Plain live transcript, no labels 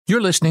You're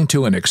listening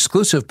to an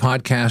exclusive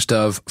podcast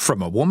of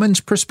From a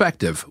Woman's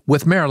Perspective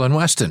with Marilyn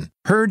Weston.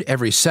 Heard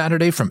every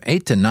Saturday from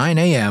 8 to 9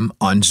 a.m.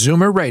 on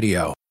Zoomer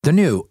Radio, the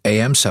new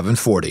AM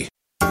 740.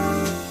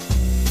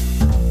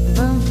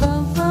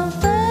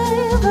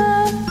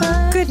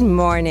 Good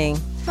morning.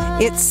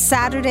 It's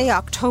Saturday,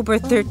 October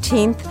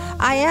 13th.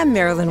 I am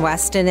Marilyn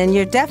Weston, and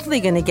you're definitely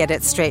going to get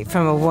it straight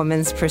from a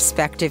woman's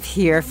perspective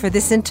here for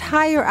this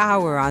entire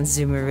hour on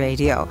Zoomer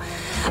Radio.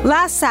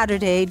 Last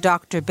Saturday,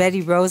 Dr.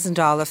 Betty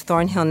Rosendahl of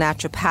Thornhill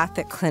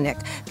Naturopathic Clinic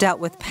dealt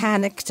with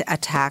panic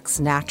attacks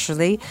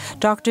naturally.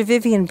 Dr.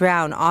 Vivian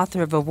Brown,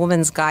 author of A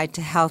Woman's Guide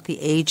to Healthy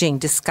Aging,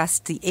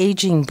 discussed the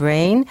aging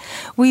brain.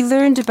 We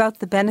learned about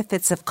the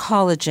benefits of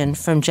collagen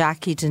from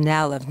Jackie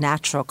Donnell of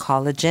Natural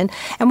Collagen,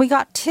 and we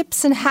got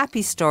tips and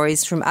happy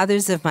stories from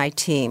others of my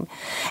team.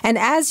 And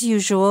as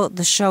usual,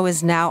 the show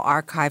is now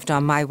archived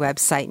on my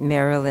website,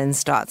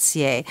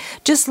 marilyns.ca.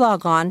 Just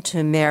log on to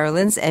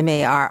Marilyns,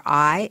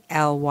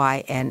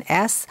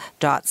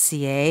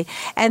 MARILYNS.ca,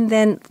 and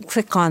then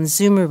click on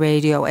Zoomer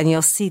Radio, and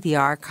you'll see the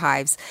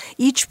archives.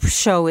 Each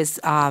show is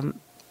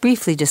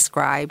briefly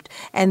described,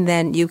 and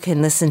then you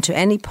can listen to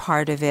any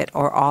part of it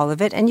or all of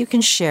it, and you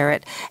can share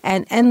it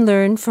and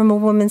learn from a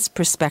woman's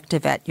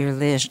perspective at your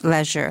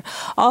leisure.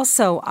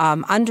 Also,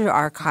 under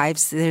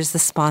archives, there's the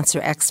sponsor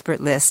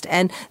expert list,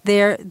 and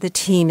there the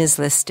team is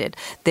listed.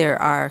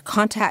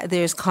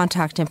 There's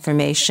contact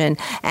information,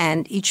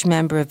 and each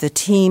member of the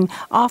team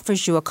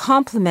offers you a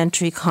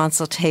complimentary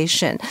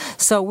consultation.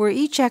 So we're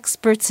each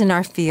experts in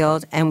our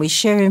field, and we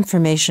share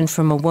information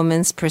from a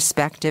woman's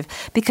perspective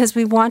because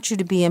we want you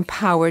to be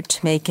empowered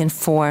to make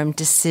informed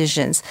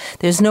decisions.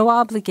 There's no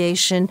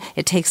obligation.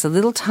 It takes a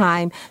little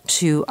time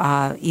to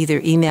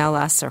either email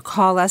us or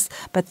call us,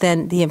 but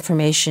then the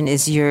information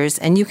is yours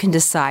and you can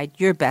decide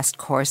your best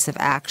course of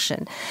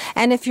action.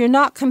 And if you're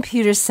not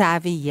computer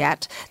savvy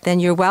yet, then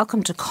you're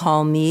welcome to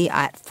call me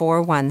at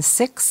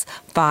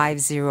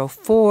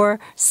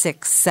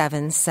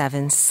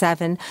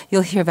 416-504-6777.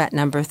 You'll hear that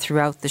number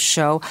throughout the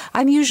show.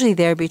 I'm usually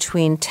there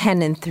between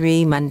 10 and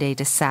 3, Monday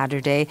to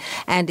Saturday.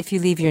 And if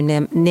you leave your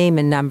name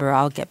and number,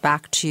 I'll get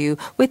back to you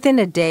within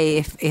a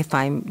day if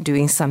I'm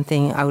doing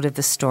something out of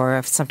the store.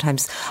 If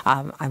sometimes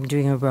I'm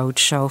doing a road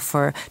show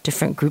for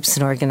different groups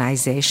and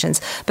organizations.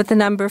 But the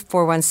number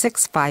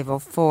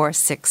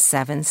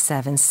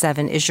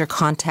 416-504-6777 is your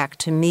contact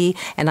to me,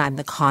 and I'm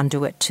the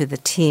conduit to the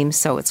team,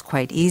 so it's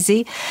quite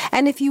easy.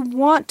 And if you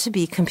want to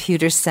be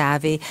computer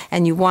savvy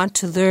and you want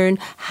to learn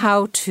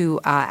how to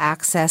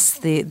access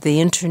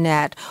the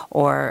internet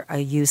or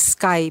use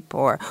Skype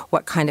or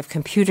what kind of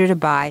computer to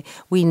buy,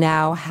 we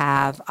now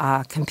have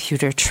a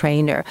computer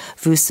trainer,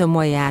 Vusa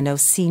Moyano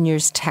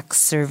Seniors Tech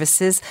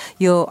Services.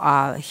 You'll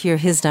hear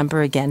his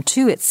number again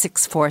too. It's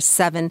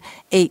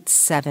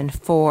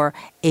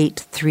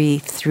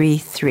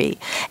 647-874-8333.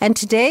 And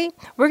today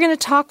we're going to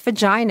talk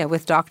vagina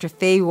with Dr.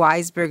 Faye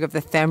Weisberg of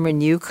the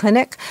FemRenew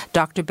Clinic.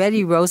 Dr.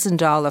 Betty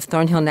Rosendahl of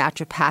Thornhill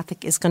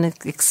Naturopathic is going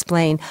to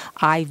explain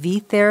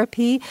IV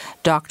therapy.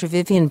 Dr.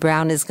 Vivian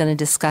Brown is going to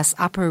discuss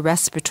upper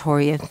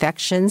respiratory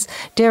infections.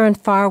 Darren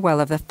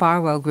Farwell of the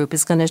Farwell Group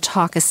is going to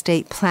talk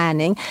estate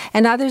planning.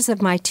 And others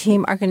of my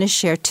team are going to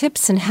share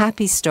tips and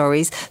happy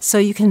stories so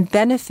you can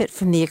benefit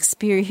from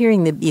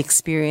hearing the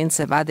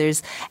experience of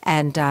others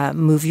and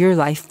move your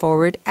life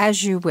forward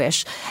as you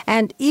wish.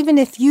 And even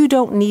if you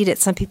don't need it,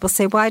 some people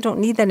say, well, I don't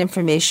need that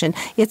information.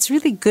 It's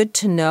really good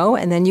to know,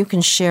 and then you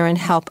can share and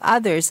help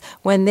others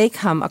when they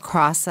come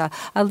across a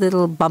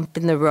little bump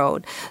in the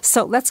road.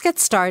 So let's get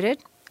started.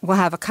 We'll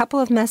have a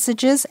couple of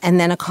messages and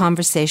then a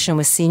conversation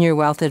with Senior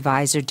Wealth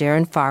Advisor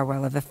Darren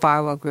Farwell of the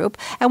Farwell Group,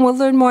 and we'll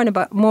learn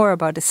more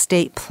about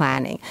estate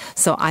planning.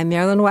 So I'm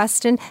Marilyn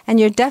Weston, and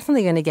you're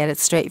definitely going to get it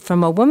straight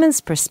from a woman's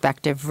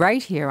perspective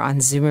right here on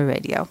Zoomer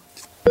Radio.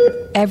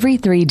 Every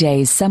 3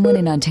 days, someone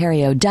in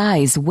Ontario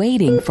dies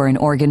waiting for an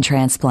organ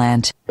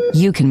transplant.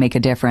 You can make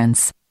a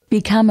difference.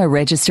 Become a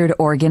registered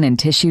organ and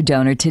tissue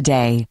donor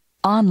today,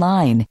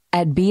 online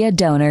at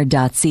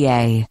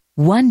beadonor.ca.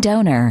 One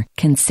donor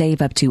can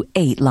save up to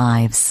 8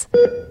 lives.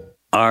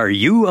 Are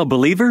you a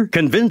believer?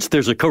 Convinced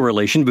there's a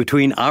correlation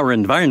between our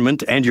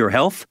environment and your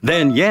health?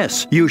 Then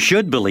yes, you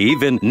should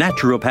believe in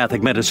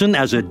naturopathic medicine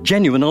as a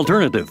genuine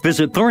alternative.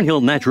 Visit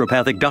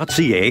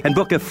thornhillnaturopathic.ca and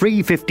book a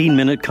free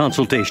 15-minute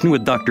consultation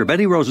with Dr.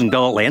 Betty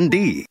Rosendahl,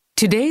 ND.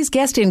 Today's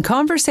guest in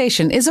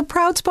conversation is a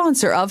proud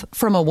sponsor of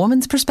From a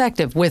Woman's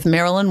Perspective with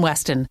Marilyn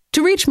Weston.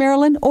 To reach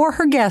Marilyn or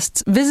her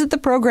guests, visit the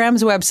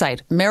program's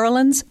website,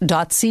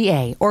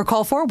 marilyns.ca, or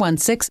call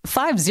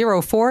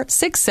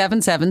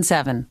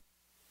 416-504-6777.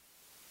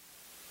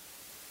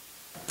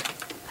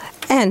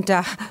 And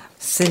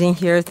sitting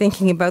here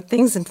thinking about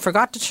things and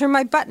forgot to turn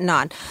my button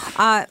on.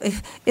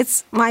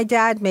 It's my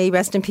dad, may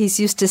rest in peace,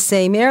 used to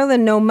say,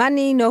 Marilyn, no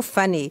money, no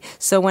funny.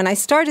 So when I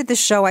started the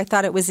show, I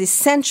thought it was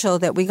essential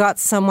that we got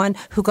someone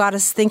who got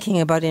us thinking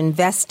about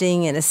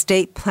investing and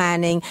estate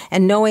planning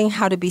and knowing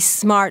how to be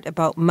smart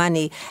about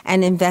money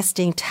and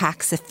investing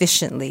tax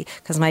efficiently,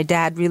 because my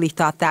dad really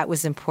thought that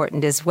was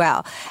important as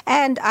well.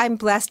 And I'm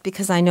blessed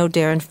because I know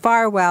Darren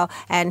Farwell,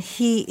 and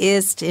he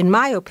is, in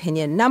my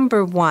opinion,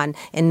 number one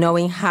in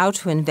knowing how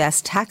to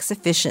invest tax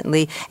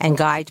efficiently and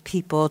guide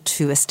people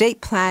to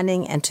estate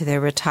planning and to their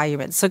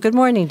retirement. So good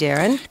morning,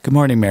 Darren. Good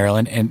morning,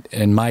 Marilyn.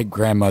 And my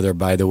grandmother,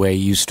 by the way,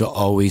 used to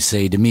always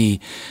say to me,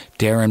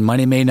 Darren,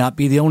 money may not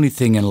be the only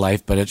thing in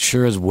life, but it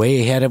sure is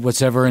way ahead of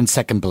what's ever in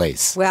second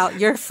place. Well,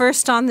 you're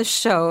first on the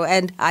show,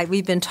 and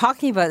we've been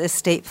talking about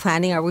estate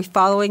planning. Are we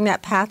following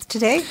that path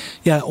today?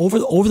 Yeah, over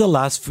the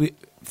last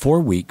 4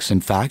 weeks,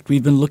 in fact,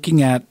 we've been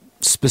looking at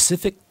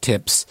specific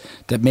tips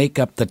that make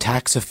up the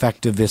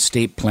tax-effective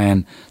estate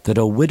plan that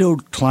a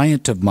widowed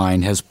client of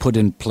mine has put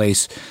in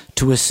place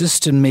to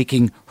assist in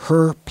making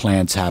her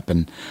plans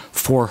happen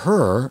for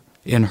her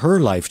in her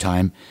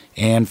lifetime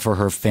and for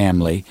her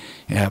family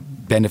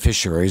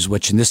beneficiaries,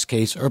 which in this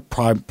case are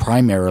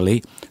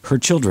primarily her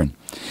children.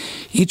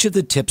 Each of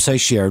the tips I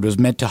shared was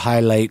meant to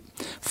highlight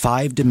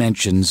 5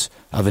 dimensions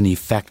of an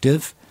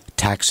effective,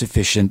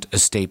 tax-efficient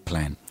estate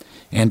plan.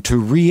 And to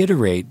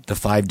reiterate the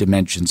 5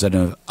 dimensions of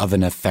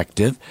an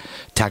effective,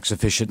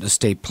 tax-efficient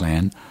estate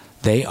plan,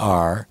 they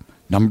are,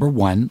 number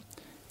 1,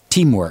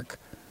 teamwork.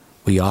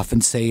 We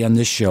often say on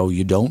this show,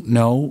 you don't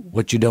know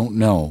what you don't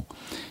know.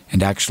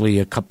 And actually,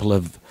 a couple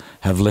of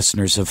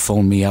listeners have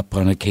phoned me up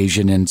on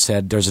occasion and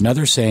said there's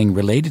another saying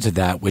related to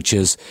that, which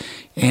is,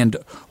 and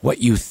what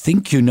you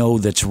think you know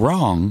that's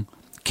wrong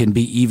can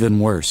be even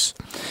worse.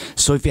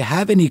 So if you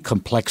have any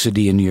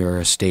complexity in your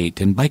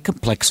estate, and by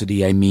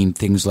complexity I mean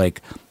things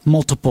like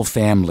multiple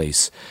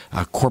families,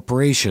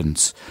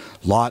 corporations,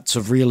 lots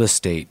of real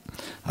estate,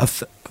 a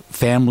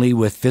family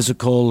with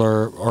physical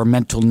or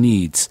mental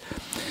needs,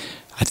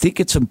 I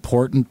think it's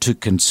important to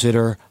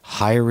consider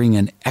hiring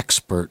an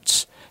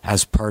expert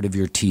as part of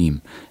your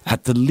team.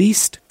 At the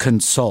least,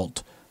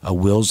 consult a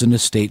wills and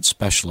estate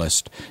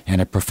specialist and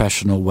a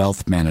professional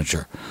wealth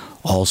manager.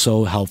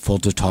 Also helpful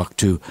to talk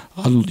to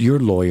your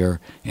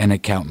lawyer and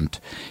accountant.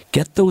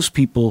 Get those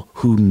people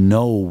who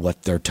know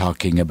what they're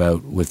talking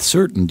about with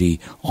certainty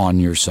on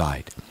your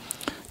side.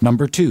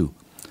 Number 2,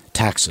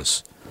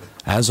 taxes.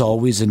 As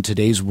always in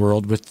today's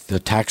world with the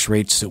tax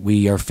rates that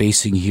we are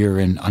facing here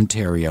in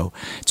Ontario,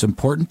 it's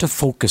important to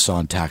focus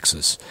on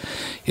taxes.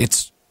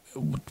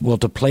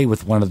 To play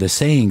with one of the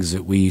sayings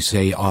that we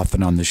say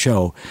often on the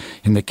show,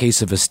 in the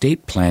case of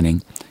estate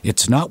planning,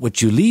 it's not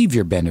what you leave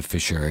your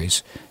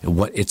beneficiaries,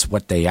 it's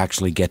what they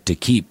actually get to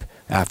keep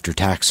after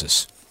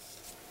taxes.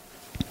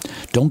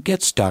 Don't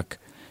get stuck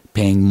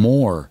paying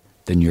more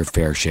than your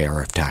fair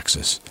share of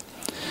taxes.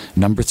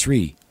 Number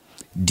 3,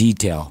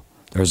 detail.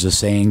 There's a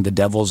saying, the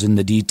devil's in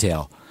the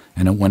detail.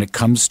 And when it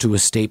comes to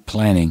estate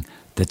planning,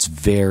 that's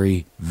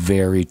very,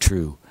 very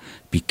true.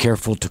 Be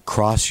careful to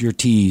cross your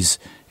T's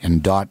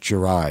and dot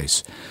your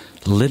I's.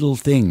 Little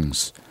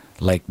things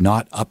like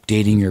not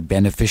updating your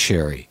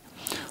beneficiary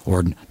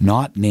or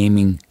not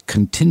naming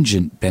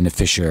contingent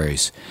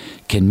beneficiaries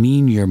can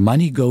mean your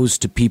money goes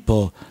to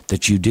people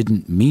that you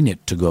didn't mean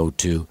it to go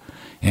to.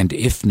 And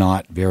if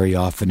not, very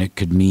often it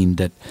could mean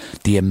that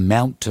the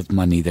amount of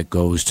money that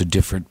goes to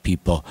different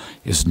people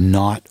is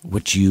not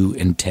what you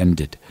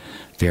intended.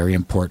 Very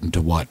important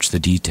to watch the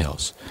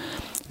details.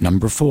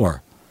 Number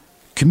 4,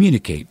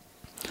 communicate.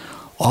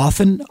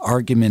 Often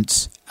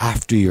arguments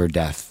after your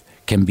death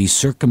can be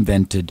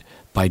circumvented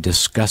by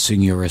discussing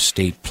your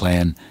estate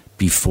plan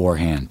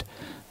beforehand.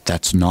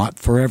 That's not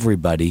for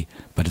everybody,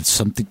 but it's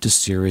something to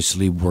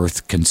seriously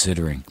worth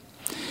considering.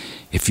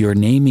 If you're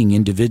naming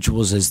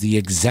individuals as the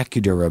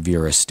executor of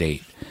your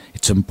estate,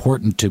 it's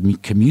important to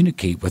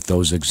communicate with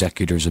those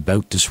executors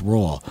about this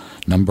role.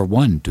 Number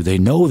 1, do they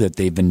know that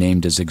they've been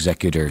named as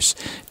executors?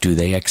 Do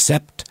they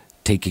accept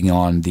taking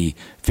on the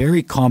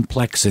very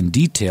complex and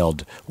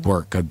detailed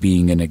work of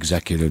being an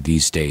executor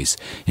these days?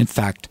 In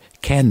fact,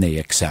 can they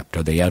accept?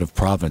 Are they out of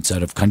province,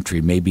 out of country?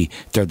 Maybe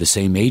they're the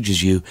same age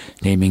as you.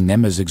 Naming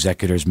them as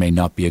executors may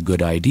not be a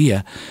good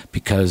idea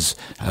because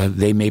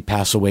they may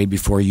pass away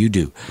before you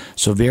do.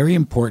 So very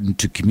important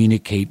to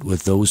communicate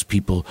with those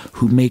people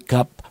who make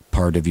up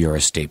part of your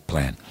estate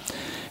plan.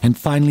 And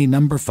finally,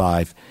 number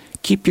 5,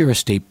 keep your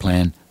estate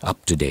plan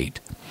up to date.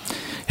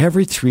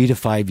 Every 3 to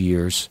 5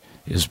 years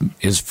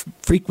is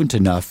frequent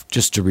enough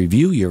just to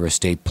review your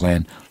estate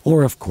plan,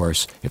 or of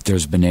course, if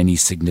there's been any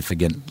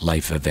significant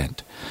life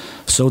event.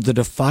 So that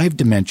the 5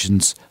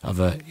 dimensions of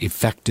an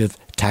effective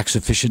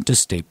tax-efficient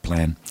estate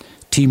plan: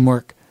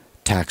 teamwork,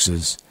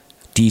 taxes,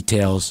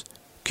 details,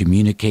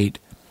 communicate,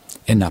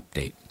 and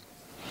update.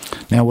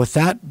 Now with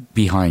that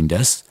behind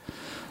us,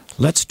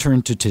 let's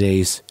turn to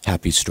today's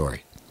happy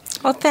story.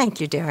 Well,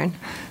 thank you, Darren.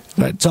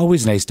 It's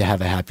always nice to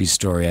have a happy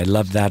story. I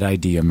love that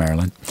idea,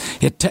 Marilyn.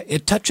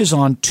 It touches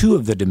on 2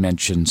 of the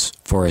dimensions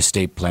for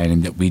estate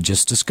planning that we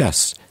just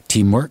discussed: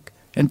 teamwork,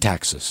 and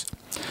taxes.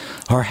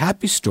 Our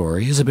happy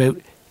story is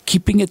about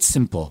keeping it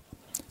simple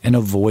and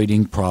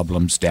avoiding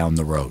problems down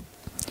the road.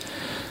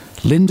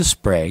 Linda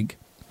Sprague,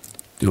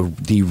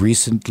 the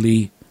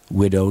recently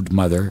widowed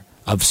mother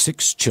of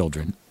 6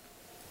 children,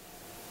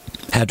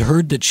 had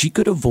heard that she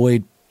could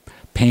avoid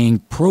paying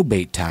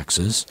probate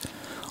taxes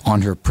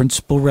on her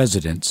principal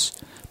residence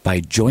by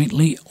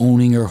jointly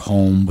owning her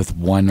home with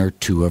 1 or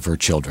 2 of her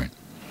children.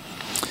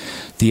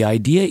 The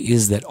idea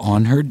is that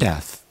on her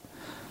death,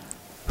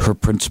 her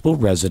principal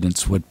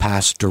residence would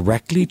pass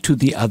directly to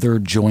the other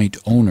joint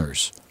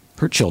owners,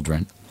 her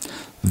children,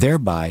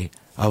 thereby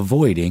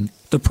avoiding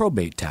the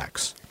probate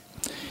tax.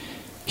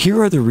 Here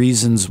are the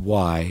reasons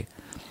why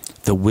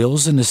the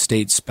Wills and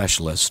Estate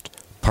Specialist,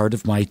 part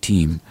of my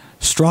team,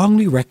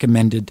 strongly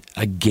recommended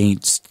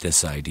against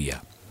this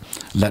idea.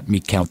 Let me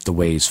count the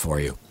ways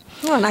for you.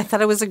 Oh, and I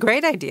thought it was a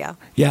great idea.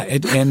 Yeah,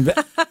 and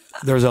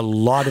there's a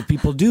lot of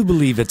people do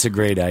believe it's a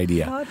great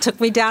idea. Oh, it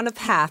took me down a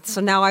path, so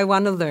now I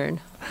want to learn.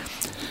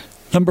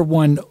 Number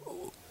one,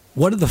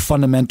 one of the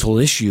fundamental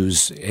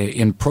issues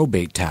in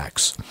probate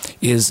tax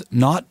is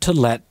not to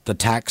let the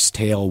tax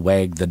tail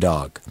wag the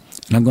dog.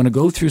 And I'm going to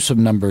go through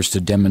some numbers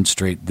to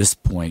demonstrate this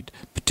point,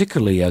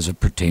 particularly as it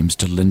pertains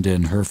to Linda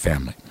and her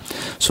family.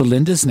 So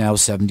Linda's now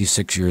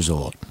 76 years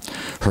old.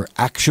 Her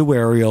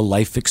actuarial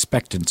life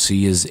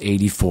expectancy is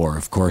 84.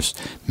 Of course,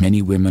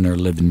 many women are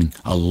living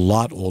a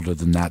lot older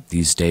than that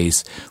these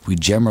days. We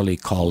generally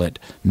call it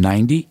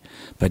 90,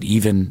 but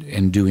even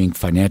in doing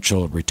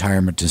financial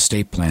retirement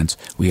estate plans,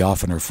 we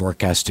often are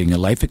forecasting a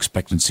life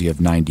expectancy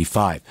of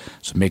 95.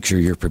 So make sure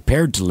you're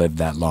prepared to live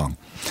that long.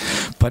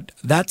 But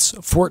that's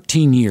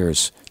 14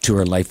 years to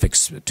her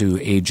to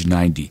age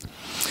 90.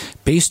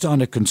 Based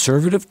on a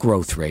conservative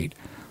growth rate,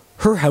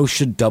 her house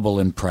should double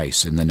in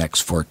price in the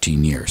next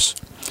 14 years.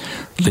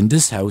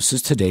 Linda's house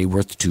is today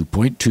worth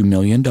 $2.2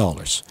 million.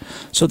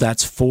 So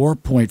that's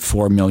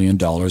 $4.4 million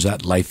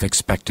at life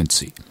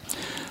expectancy.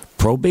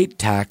 Probate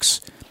tax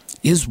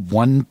is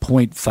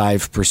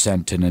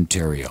 1.5% in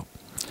Ontario.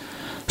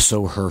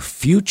 So her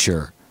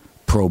future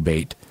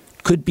probate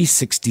could be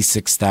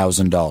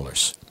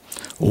 $66,000.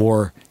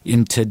 Or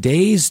in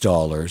today's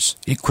dollars,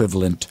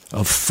 equivalent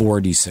of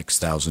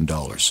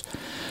 $46,000.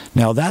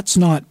 Now, that's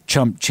not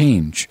chump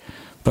change,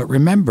 but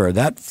remember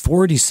that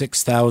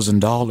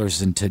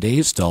 $46,000 in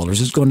today's dollars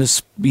is going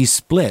to be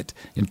split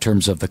in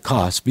terms of the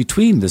cost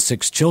between the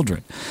 6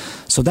 children.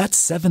 So that's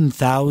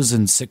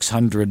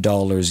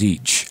 $7,600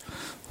 each.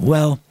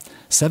 Well,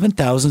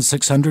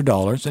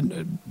 $7,600,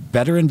 and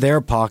better in their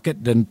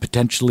pocket than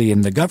potentially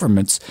in the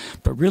government's,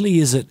 but really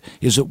is it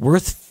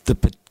worth the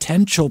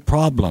potential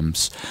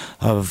problems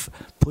of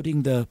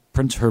putting her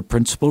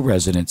principal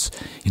residence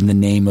in the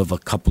name of a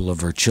couple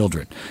of her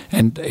children?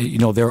 And,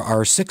 there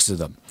are 6 of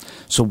them.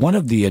 So one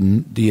of the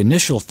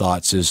initial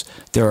thoughts is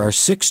there are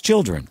 6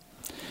 children.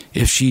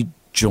 If she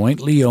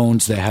jointly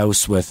owns the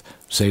house with,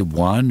 say,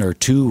 1 or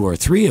 2 or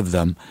 3 of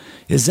them,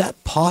 is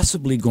that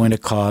possibly going to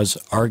cause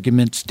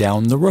arguments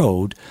down the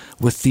road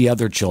with the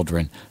other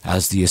children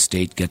as the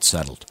estate gets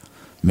settled?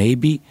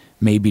 Maybe,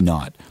 maybe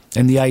not.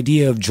 And the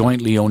idea of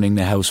jointly owning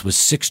the house with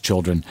 6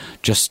 children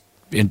just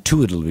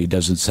intuitively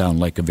doesn't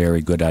sound like a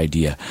very good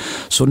idea.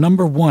 So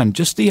number one,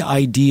 just the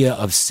idea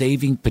of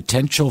saving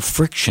potential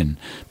friction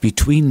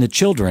between the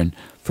children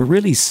for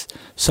really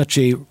such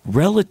a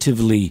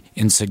relatively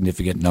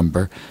insignificant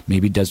number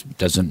maybe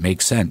doesn't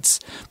make sense.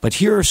 But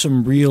here are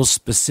some real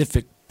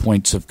specific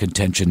points of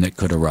contention that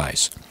could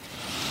arise.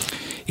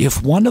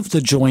 If one of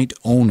the joint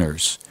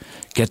owners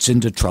gets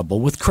into trouble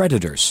with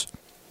creditors,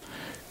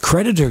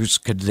 creditors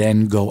could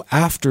then go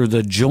after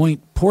the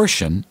joint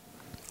portion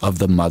of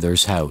the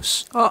mother's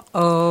house.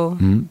 Uh-oh.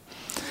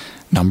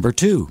 Number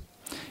 2,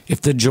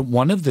 if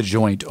one of the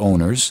joint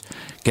owners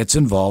gets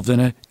involved in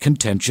a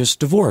contentious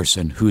divorce,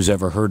 and who's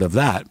ever heard of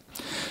that,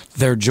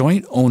 their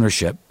joint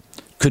ownership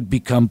could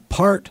become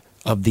part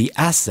of the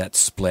asset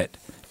split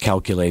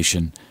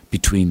calculation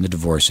between the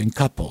divorcing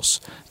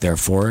couples.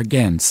 Therefore,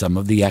 again, some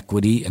of the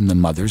equity in the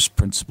mother's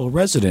principal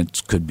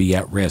residence could be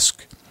at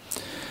risk.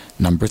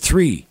 Number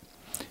 3,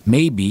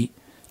 maybe,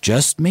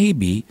 just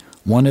maybe,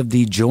 one of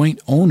the joint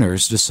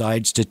owners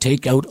decides to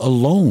take out a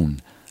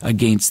loan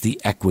against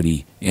the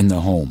equity in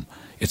the home.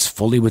 It's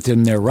fully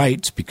within their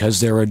rights because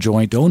they're a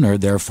joint owner,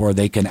 therefore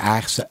they can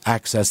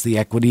access the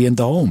equity in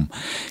the home.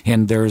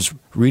 And there's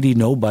really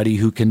nobody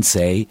who can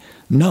say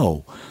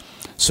no.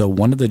 So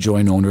one of the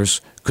joint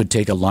owners could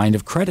take a line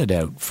of credit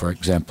out, for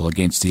example,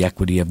 against the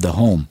equity of the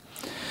home.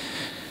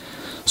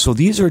 So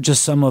these are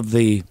just some of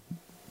the...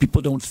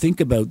 People don't think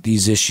about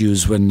these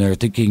issues when they're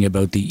thinking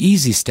about the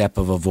easy step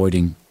of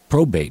avoiding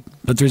probate.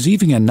 But there's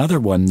even another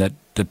one that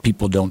that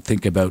people don't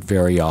think about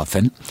very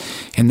often,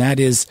 and that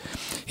is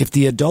if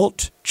the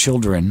adult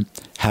children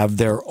have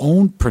their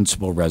own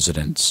principal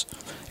residence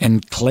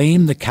and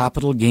claim the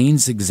capital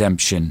gains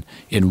exemption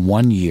in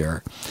 1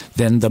 year,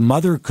 then the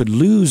mother could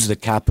lose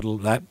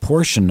that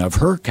portion of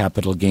her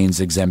capital gains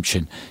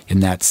exemption in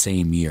that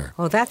same year.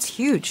 Oh, that's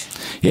huge.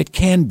 It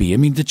can be. I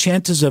mean, the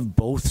chances of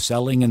both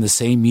selling in the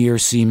same year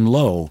seem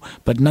low,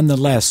 but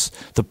nonetheless,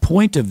 the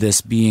point of this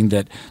being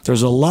that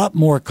there's a lot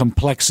more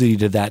complexity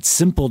to that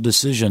simple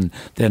decision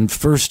than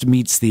first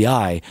meets the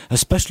eye,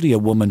 especially a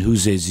woman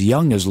who's as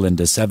young as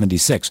Linda,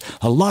 76.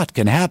 A lot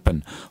can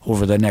happen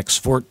over the next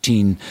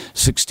 14,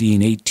 16,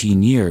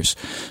 18 years.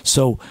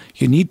 So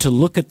you need to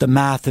look at the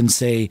math and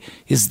say,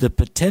 is the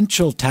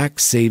potential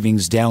tax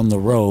savings down the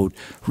road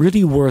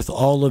really worth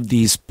all of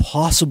these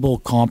possible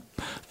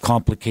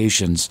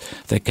complications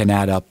that can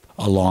add up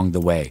along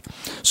the way?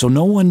 So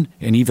no one,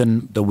 and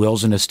even the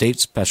wills and estate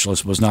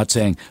specialist, was not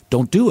saying,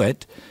 don't do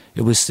it.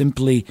 It was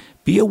simply,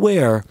 be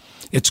aware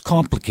it's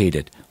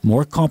complicated,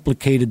 more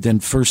complicated than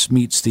first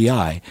meets the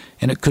eye,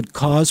 and it could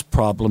cause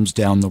problems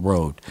down the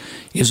road.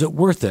 Is it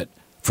worth it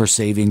for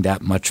saving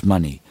that much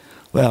money?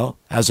 Well,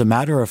 as a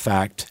matter of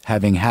fact,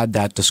 having had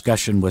that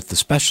discussion with the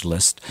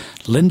specialist,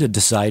 Linda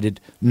decided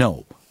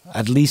no,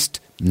 at least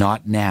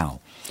not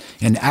now.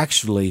 And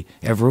actually,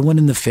 everyone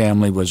in the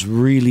family was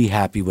really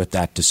happy with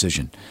that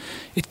decision.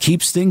 It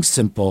keeps things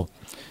simple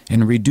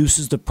and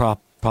reduces the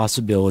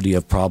possibility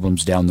of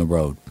problems down the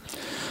road.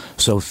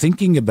 So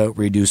thinking about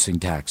reducing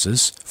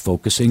taxes,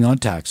 focusing on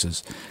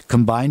taxes,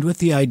 combined with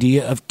the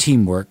idea of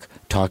teamwork,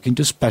 talking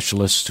to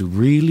specialists who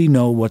really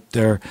know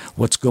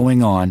what's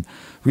going on,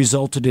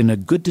 resulted in a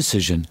good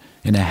decision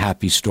and a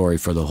happy story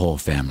for the whole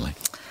family.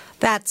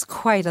 That's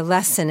quite a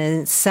lesson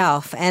in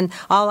itself. And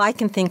all I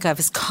can think of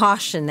is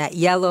caution, that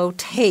yellow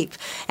tape,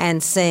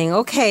 and saying,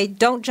 okay,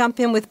 don't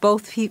jump in with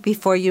both feet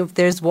before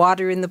there's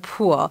water in the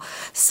pool.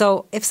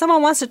 So if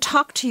someone wants to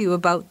talk to you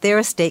about their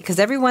estate, because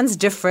everyone's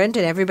different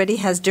and everybody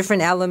has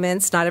different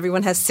elements, not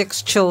everyone has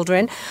 6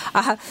 children,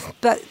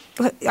 but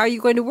are you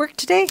going to work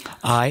today?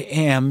 I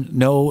am.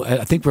 No,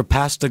 I think we're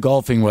past the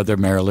golfing weather,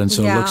 Marilyn,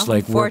 so it looks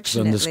like work's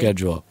on the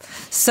schedule.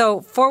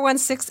 So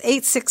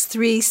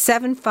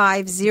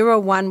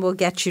 416-863-7501 will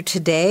get you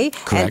today.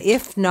 Correct. And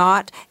if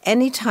not,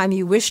 anytime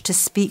you wish to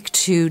speak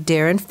to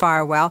Darren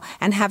Farwell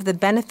and have the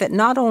benefit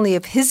not only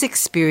of his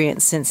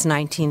experience since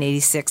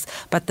 1986,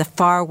 but the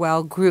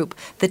Farwell Group,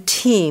 the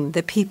team,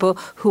 the people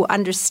who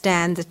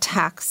understand the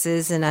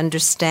taxes and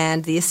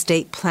understand the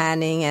estate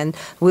planning and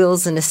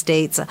wills and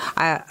estates.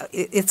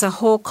 It's a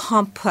whole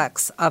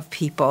complex of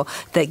people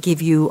that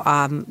give you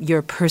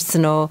your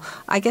personal,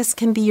 I guess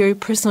can be your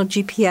personal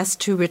GPS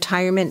to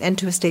retirement and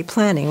to estate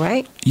planning,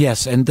 right?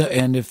 Yes, and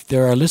if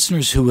there are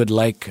listeners who would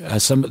like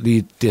some of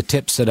the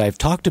tips that I've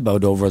talked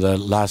about over the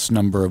last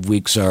number of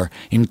weeks are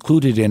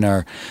included in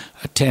our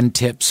 10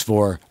 tips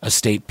for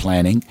estate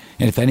planning.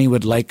 And if any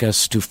would like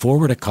us to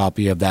forward a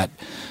copy of that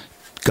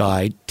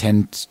guide,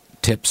 10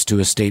 tips to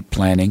estate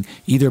planning,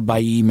 either by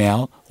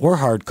email or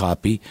hard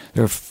copy,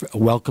 they're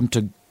welcome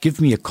to give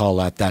me a call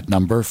at that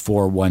number,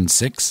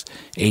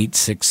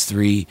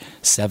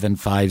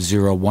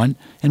 416-863-7501,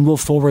 and we'll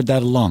forward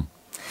that along.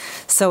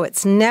 So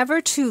it's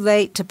never too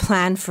late to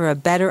plan for a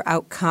better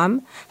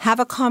outcome. Have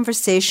a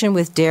conversation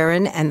with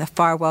Darren and the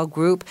Farwell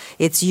Group.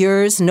 It's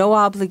yours, no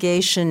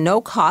obligation,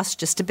 no cost,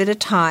 just a bit of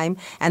time.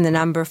 And the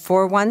number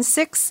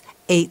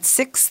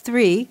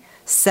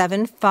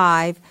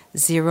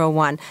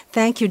 416-863-7501.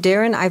 Thank you,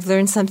 Darren. I've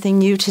learned something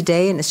new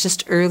today, and it's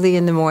just early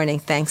in the morning,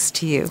 thanks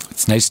to you.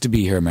 It's nice to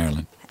be here,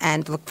 Marilyn.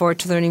 And look forward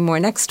to learning more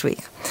next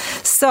week.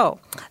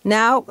 So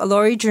now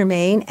Laurie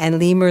Germain and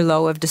Lee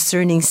Merlot of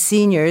Discerning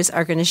Seniors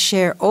are going to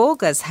share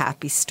Olga's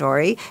happy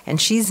story,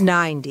 and she's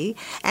 90.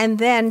 And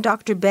then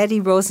Dr. Betty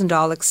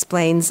Rosendahl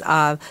explains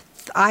IV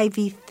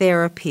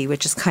therapy,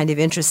 which is kind of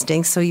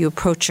interesting, so you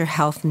approach your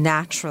health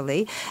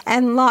naturally,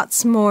 and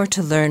lots more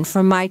to learn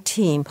from my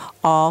team,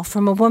 all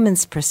from a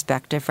woman's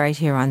perspective right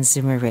here on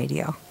Zoomer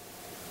Radio.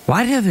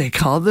 Why do they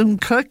call them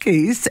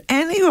cookies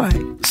anyway?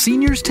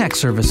 Seniors Tech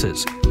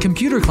Services.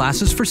 Computer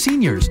classes for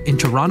seniors in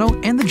Toronto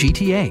and the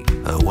GTA.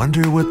 I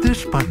wonder what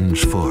this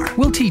button's for.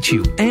 We'll teach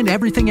you and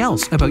everything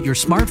else about your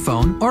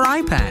smartphone or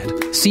iPad.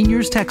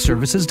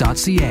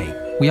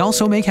 SeniorsTechServices.ca. We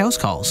also make house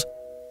calls.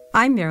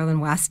 I'm Marilyn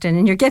Weston,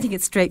 and you're getting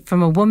it straight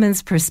from a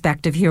woman's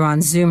perspective here on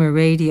Zoomer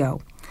Radio.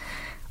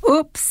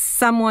 Oops,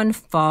 someone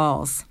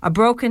falls. A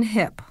broken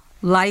hip.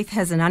 Life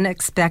has an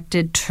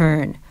unexpected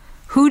turn.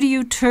 Who do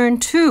you turn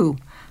to?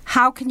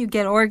 How can you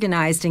get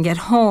organized and get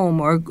home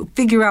or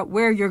figure out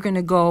where you're going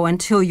to go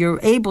until you're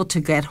able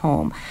to get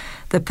home?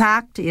 The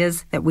fact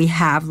is that we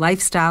have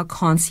lifestyle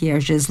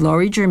concierges,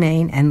 Laurie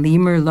Germain and Lee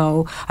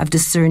Merlot of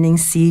Discerning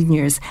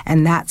Seniors,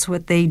 and that's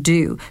what they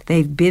do.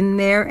 They've been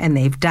there and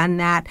they've done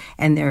that,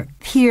 and they're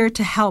here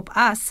to help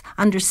us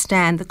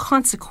understand the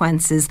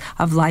consequences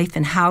of life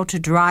and how to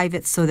drive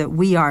it so that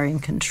we are in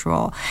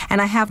control.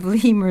 And I have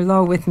Lee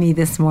Merlot with me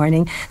this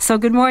morning. So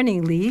good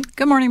morning, Lee.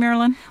 Good morning,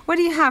 Marilyn. What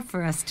do you have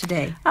for us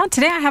today?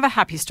 Today I have a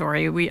happy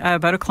story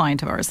about a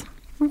client of ours.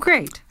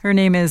 Great. Her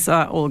name is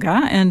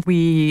Olga, and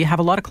we have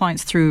a lot of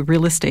clients through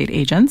real estate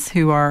agents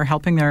who are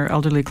helping their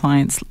elderly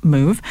clients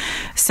move.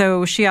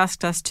 So she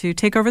asked us to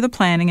take over the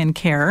planning and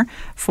care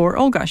for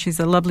Olga. She's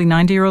a lovely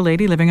 90-year-old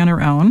lady living on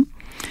her own.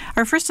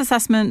 Our first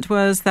assessment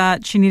was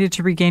that she needed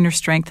to regain her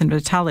strength and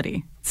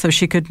vitality so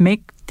she could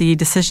make the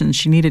decisions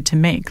she needed to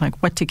make,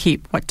 like what to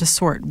keep, what to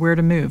sort, where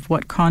to move,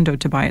 what condo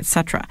to buy,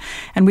 etc.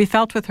 And we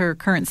felt with her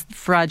current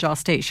fragile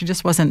state, she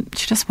just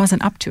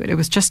wasn't up to it. It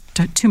was just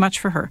too much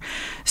for her.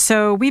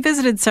 So we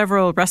visited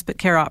several respite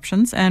care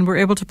options and were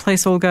able to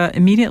place Olga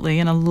immediately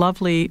in a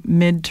lovely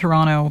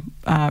mid-Toronto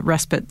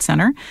respite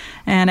center.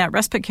 And at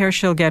respite care,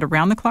 she'll get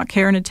around-the-clock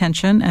care and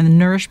attention and the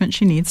nourishment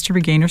she needs to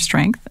regain her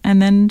strength.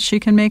 And then she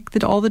can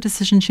make all the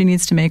decisions she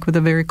needs to make with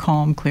a very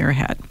calm, clear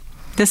head.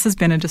 This has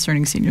been a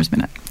Discerning Seniors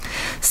Minute.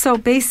 So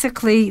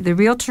basically, the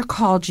realtor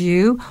called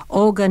you.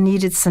 Olga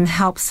needed some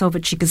help so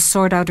that she could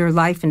sort out her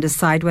life and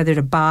decide whether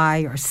to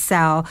buy or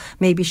sell.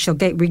 Maybe she'll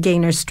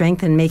regain her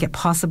strength and make it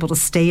possible to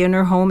stay in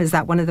her home. Is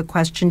that one of the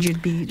questions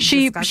you'd be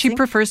discussing? She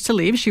prefers to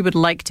leave. She would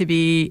like to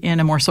be in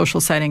a more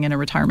social setting in a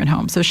retirement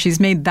home. So she's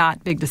made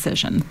that big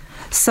decision.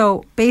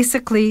 So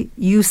basically,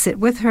 you sit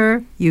with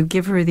her, you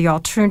give her the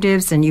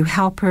alternatives, and you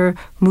help her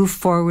move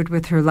forward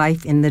with her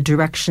life in the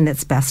direction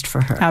that's best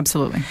for her.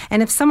 Absolutely.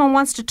 And if someone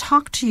wants to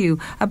talk to you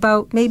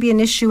about maybe an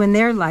issue in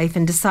their life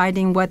and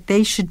deciding what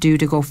they should do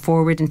to go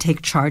forward and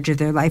take charge of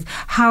their life,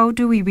 how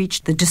do we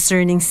reach the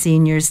Discerning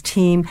Seniors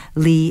team,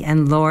 Lee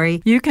and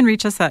Lori? You can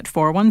reach us at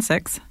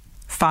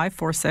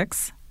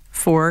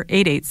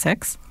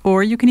 416-546-4886,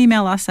 or you can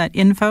email us at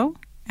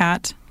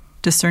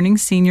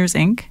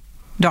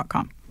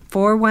info@discerningseniorsinc.com.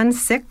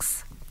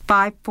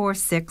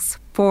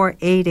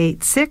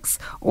 416-546-4886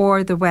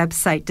 or the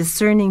website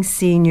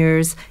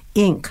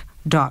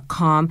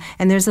discerningseniorsinc.com.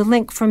 And there's a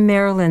link from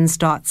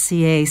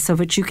marylands.ca so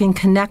that you can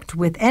connect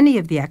with any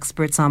of the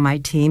experts on my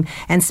team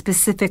and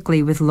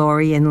specifically with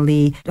Lori and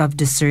Lee of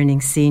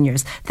Discerning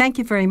Seniors. Thank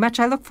you very much.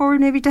 I look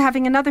forward maybe to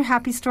having another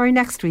happy story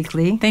next week,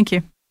 Lee. Thank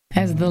you.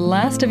 As the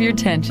last of your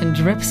tension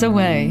drips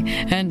away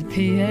and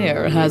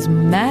Pierre has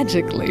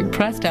magically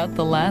pressed out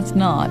the last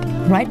knot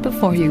right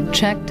before you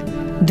checked,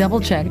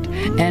 double-checked,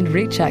 and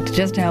rechecked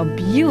just how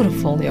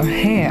beautiful your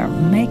hair,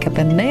 makeup,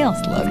 and nails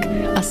look,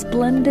 a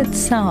splendid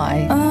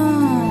sigh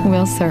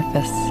will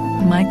surface.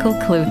 Michael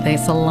Cluthe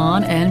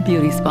Salon and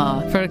Beauty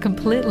Spa. For a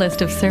complete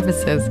list of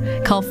services,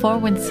 call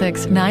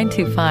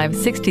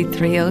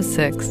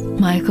 416-925-6306.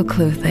 Michael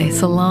Cluthe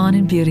Salon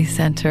and Beauty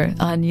Center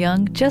on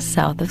Yonge, just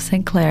south of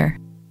St. Clair.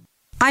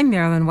 I'm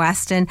Marilyn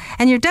Weston,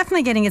 and you're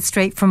definitely getting it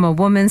straight from a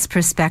woman's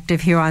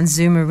perspective here on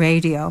Zoomer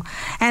Radio.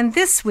 And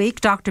this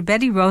week, Dr.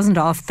 Betty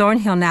Rosendahl of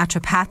Thornhill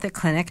Naturopathic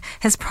Clinic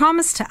has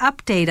promised to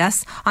update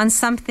us on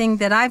something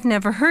that I've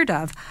never heard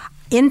of.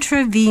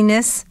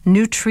 Intravenous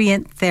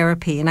nutrient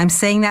therapy. And I'm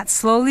saying that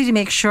slowly to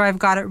make sure I've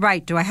got it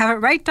right. Do I have it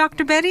right,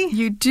 Dr. Betty?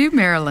 You do,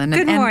 Marilyn.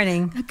 Good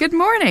morning. Good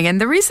morning. And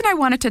the reason I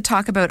wanted to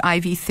talk about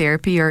IV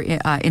therapy or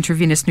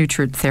intravenous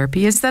nutrient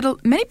therapy is that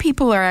many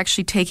people are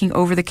actually taking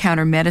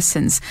over-the-counter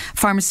medicines,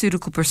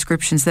 pharmaceutical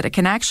prescriptions that it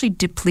can actually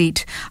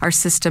deplete our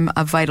system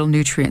of vital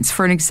nutrients.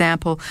 For an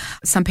example,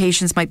 some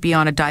patients might be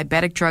on a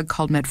diabetic drug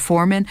called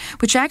metformin,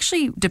 which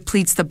actually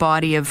depletes the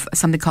body of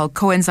something called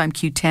coenzyme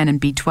Q10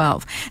 and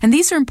B12. And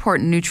these are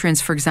important nutrients,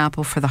 for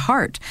example, for the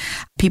heart.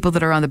 People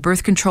that are on the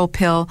birth control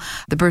pill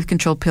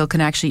can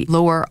actually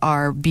lower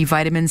our B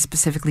vitamins,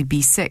 specifically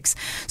B6.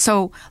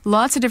 So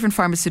lots of different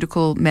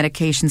pharmaceutical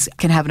medications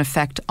can have an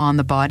effect on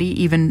the body.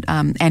 Even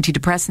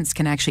antidepressants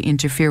can actually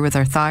interfere with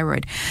our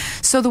thyroid.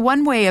 So the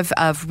one way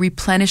of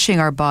replenishing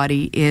our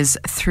body is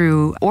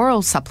through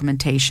oral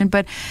supplementation,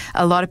 but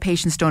a lot of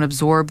patients don't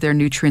absorb their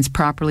nutrients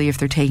properly if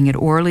they're taking it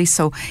orally.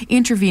 So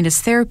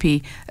intravenous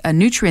therapy,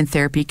 nutrient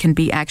therapy, can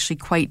be actually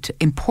quite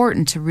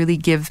important to really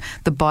give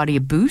the body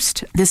a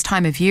boost. This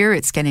time of year,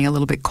 it's getting a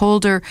little bit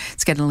colder.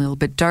 It's getting a little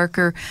bit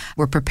darker.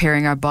 We're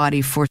preparing our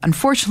body for,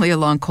 unfortunately, a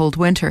long, cold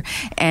winter.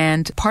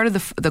 And part of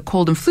the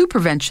cold and flu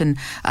prevention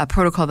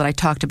protocol that I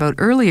talked about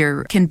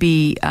earlier can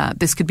be,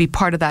 this could be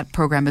part of that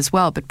program as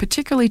well, but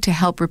particularly to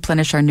help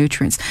replenish our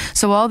nutrients.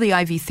 So all the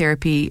IV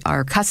therapy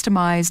are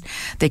customized.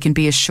 They can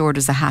be as short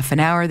as a half an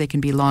hour. They can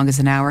be long as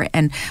an hour.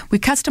 And we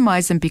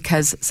customize them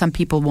because some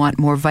people want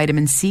more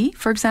vitamin C,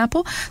 for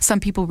example. Some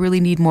people really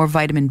need more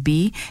vitamin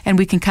B. And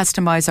we can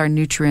customize our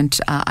nutrient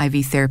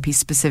IV therapy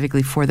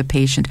specifically for the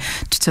patient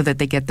so that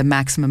they get the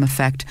maximum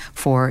effect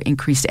for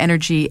increased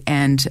energy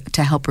and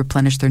to help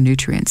replenish their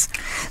nutrients.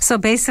 So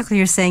basically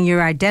you're saying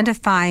you're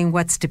identifying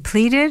what's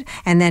depleted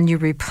and then you're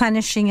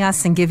replenishing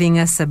us and giving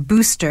us a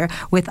booster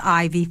with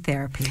IV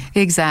therapy.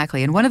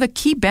 Exactly. And one of the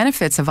key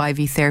benefits of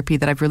IV therapy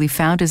that I've really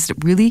found is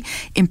it really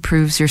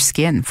improves your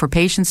skin. For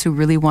patients who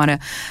really want to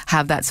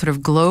have that sort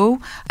of glow,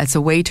 it's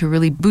a way to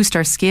really boost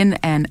our skin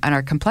and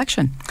our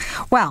complexion.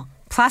 Well,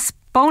 plus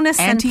bonus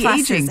Anti-aging.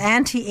 and pluses,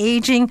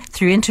 anti-aging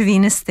through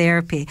intravenous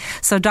therapy.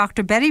 So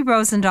Dr. Betty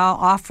Rosendahl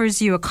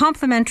offers you a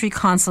complimentary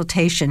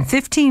consultation,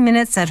 15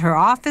 minutes at her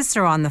office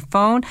or on the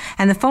phone.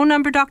 And the phone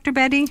number, Dr.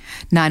 Betty?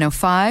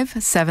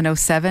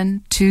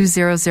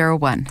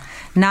 905-707-2001.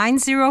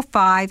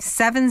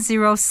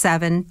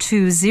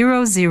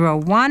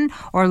 905-707-2001,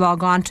 or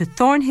log on to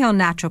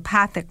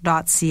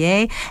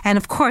thornhillnaturopathic.ca. And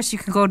of course, you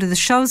can go to the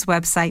show's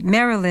website,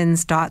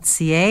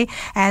 marilyns.ca,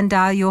 and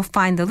you'll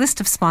find the list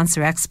of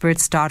sponsor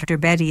experts. Dr.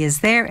 Betty is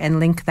there and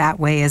link that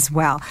way as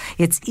well.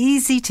 It's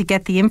easy to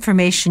get the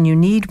information you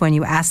need when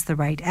you ask the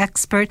right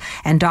expert,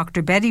 and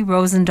Dr. Betty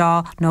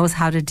Rosendahl knows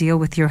how to deal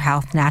with your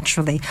health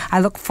naturally. I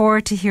look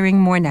forward to hearing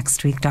more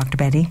next week, Dr.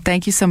 Betty.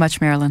 Thank you so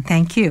much, Marilyn.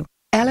 Thank you.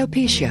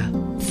 Alopecia,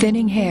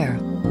 thinning hair,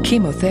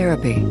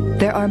 chemotherapy.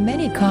 There are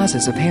many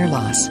causes of hair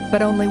loss,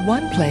 but only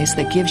one place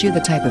that gives you the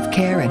type of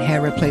care and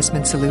hair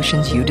replacement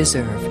solutions you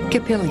deserve.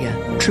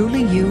 Capilia,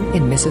 Truly You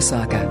in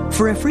Mississauga.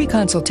 For a free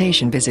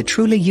consultation, visit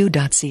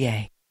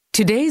trulyu.ca.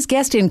 Today's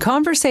guest in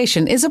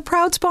conversation is a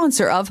proud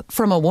sponsor of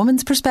From a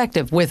Woman's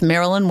Perspective with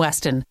Marilyn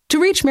Weston. To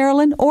reach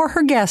Marilyn or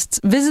her guests,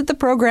 visit the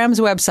program's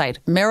website,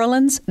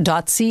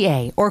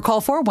 marilyns.ca, or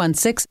call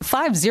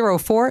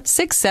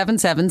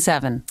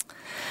 416-504-6777.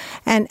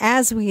 And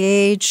as we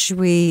age,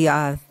 we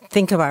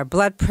think of our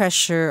blood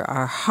pressure,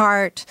 our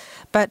heart,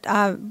 but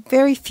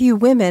very few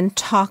women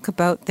talk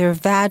about their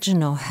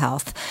vaginal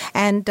health.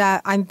 And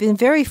I've been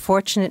very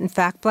fortunate, in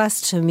fact,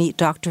 blessed to meet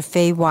Dr.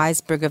 Faye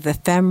Weisberg of the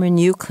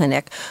FemRenew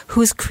Clinic,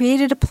 who's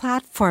created a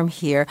platform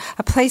here,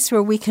 a place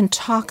where we can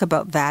talk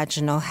about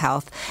vaginal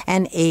health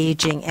and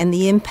aging and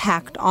the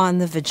impact on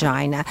the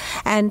vagina.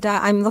 And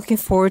I'm looking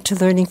forward to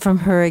learning from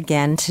her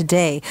again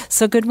today.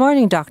 So good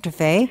morning, Dr.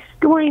 Faye.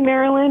 Good morning,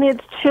 Marilyn.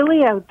 It's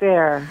chilly out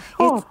there.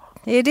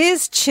 It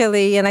is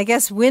chilly, and I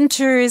guess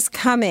winter is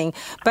coming.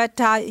 But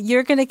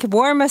you're going to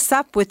warm us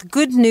up with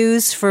good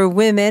news for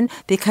women,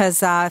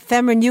 because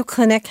FemRenew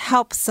Clinic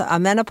helps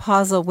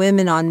menopausal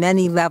women on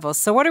many levels.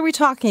 So what are we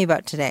talking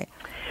about today?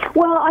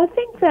 Well, I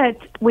think that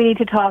we need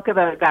to talk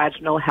about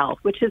vaginal health,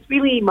 which is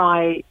really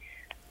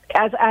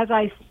as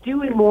I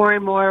doing more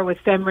and more with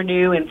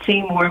FemRenew and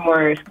seeing more and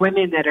more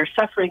women that are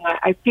suffering,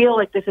 I feel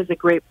like this is a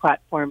great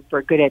platform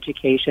for good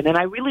education. And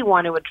I really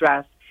want to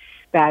address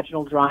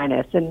vaginal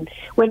dryness. And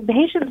when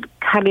patients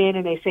come in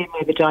and they say,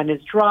 my vagina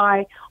is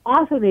dry,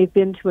 often they've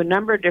been to a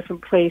number of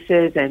different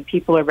places and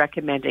people are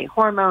recommending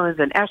hormones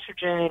and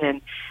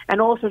estrogen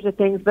and all sorts of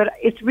things. But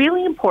it's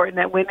really important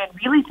that women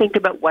really think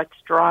about what's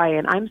dry.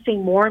 And I'm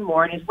seeing more and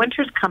more, and as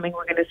winter's coming,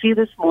 we're going to see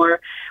this more,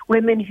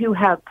 women who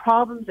have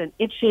problems and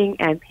itching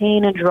and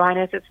pain and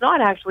dryness. It's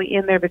not actually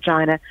in their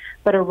vagina,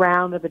 but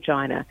around the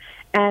vagina.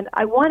 And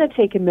I want to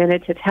take a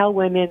minute to tell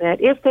women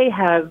that if they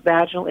have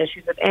vaginal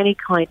issues of any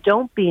kind,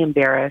 don't be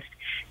embarrassed.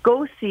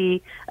 Go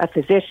see a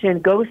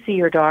physician, go see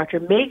your doctor,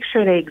 make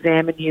sure they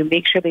examine you,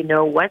 make sure they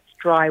know what's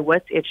dry,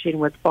 what's itching,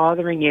 what's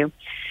bothering you,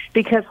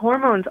 because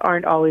hormones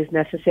aren't always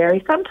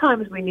necessary.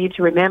 Sometimes we need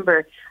to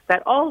remember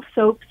that all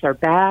soaps are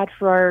bad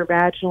for our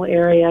vaginal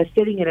area.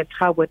 Sitting in a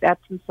tub with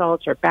Epsom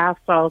salts or bath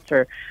salts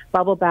or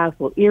bubble bath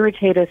will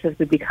irritate us as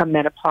we become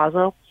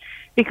menopausal.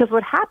 Because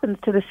what happens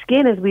to the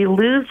skin is we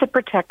lose the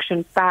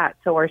protection fat,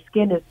 so our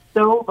skin is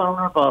so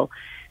vulnerable.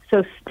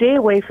 So stay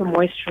away from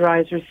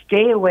moisturizers,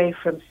 stay away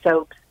from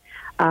soaps.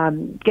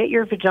 Get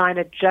your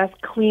vagina just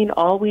clean.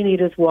 All we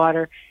need is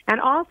water. And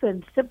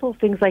often simple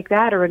things like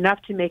that are enough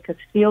to make us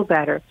feel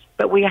better.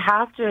 But we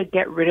have to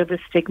get rid of the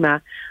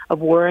stigma of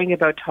worrying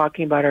about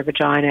talking about our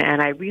vagina.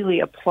 And I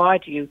really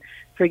applaud you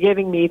for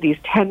giving me these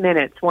 10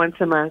 minutes once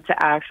a month to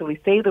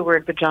actually say the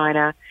word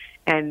vagina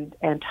and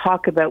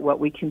talk about what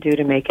we can do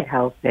to make it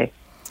healthy.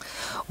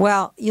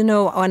 Well, you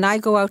know, when I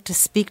go out to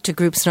speak to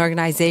groups and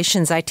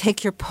organizations, I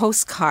take your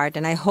postcard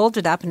and I hold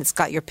it up and it's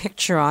got your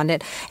picture on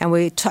it. And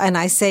and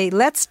I say,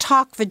 let's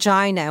talk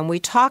vagina. And we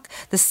talk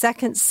the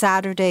second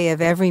Saturday of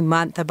every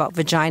month about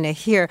vagina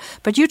here.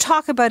 But you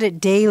talk about it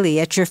daily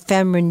at your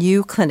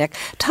FemRenew Clinic.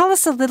 Tell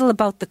us a little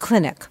about the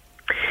clinic.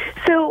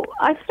 So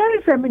I've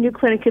started FemRenew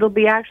Clinic. It'll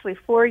be actually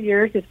 4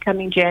 years. It's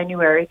coming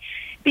January.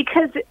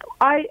 Because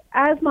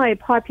as my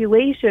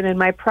population and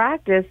my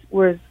practice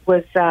was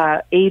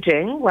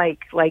aging,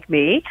 like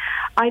me,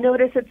 I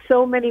noticed that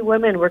so many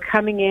women were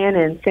coming in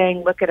and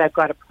saying, look, I've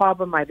got a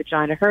problem, my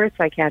vagina hurts,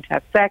 I can't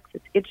have sex,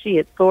 it's itchy,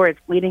 it's sore, it's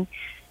bleeding,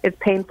 it's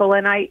painful.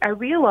 And I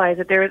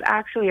realized that there is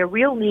actually a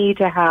real need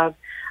to have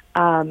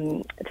a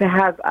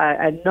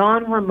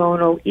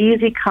non-hormonal,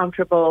 easy,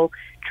 comfortable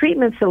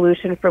treatment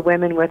solution for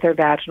women with their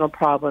vaginal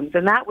problems.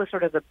 And that was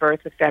sort of the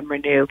birth of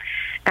FemRenew.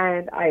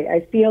 And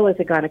I feel as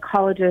a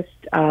gynecologist,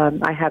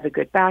 I have a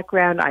good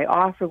background. I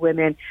offer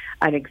women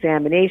an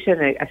examination,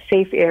 a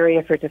safe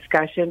area for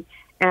discussion.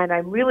 And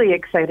I'm really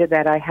excited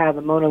that I have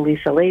a Mona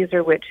Lisa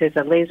laser, which is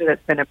a laser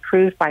that's been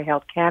approved by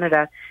Health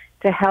Canada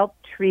to help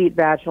treat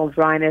vaginal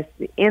dryness,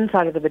 the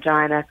inside of the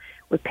vagina,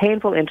 with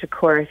painful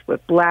intercourse,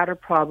 with bladder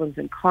problems,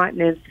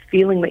 incontinence,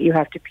 feeling that you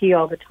have to pee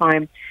all the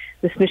time.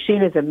 This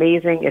machine is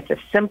amazing. It's a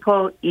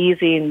simple,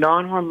 easy,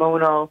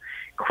 non-hormonal,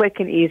 quick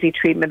and easy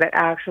treatment that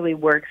actually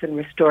works and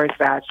restores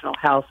vaginal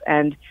health.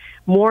 And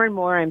more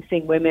I'm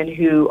seeing women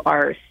who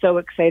are so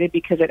excited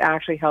because it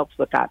actually helps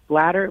with that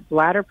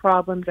bladder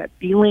problems, that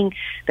feeling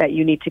that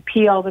you need to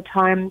pee all the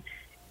time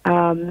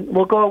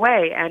will go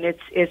away. And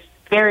it's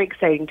very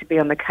exciting to be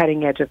on the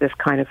cutting edge of this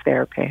kind of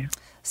therapy.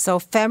 So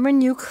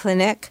FemRenew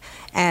Clinic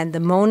and the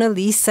Mona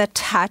Lisa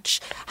Touch,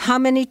 how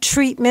many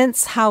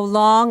treatments, how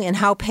long, and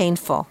how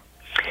painful?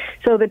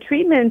 So the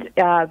treatment,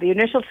 the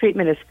initial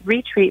treatment is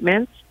 3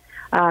 treatments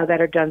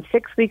that are done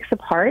 6 weeks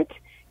apart.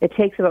 It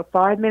takes about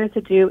 5 minutes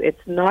to do. It's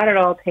not at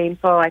all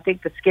painful. I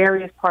think the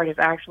scariest part is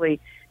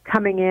actually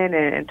coming in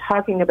and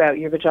talking about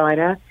your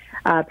vagina.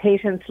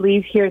 Patients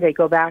leave here, they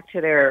go back to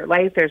their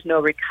life. There's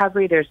no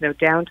recovery, there's no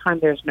downtime,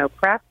 there's no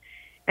prep.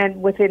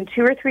 And within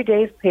 2 or 3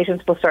 days,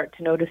 patients will start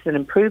to notice an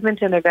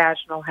improvement in their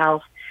vaginal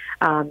health.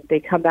 They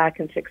come back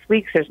in 6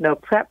 weeks. There's no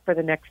prep for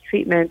the next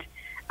treatment.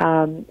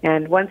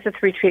 And once the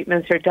 3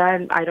 treatments are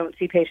done, I don't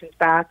see patients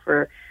back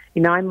for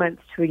 9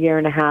 months to a year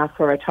and a half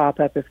for a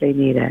top-up if they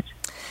need it.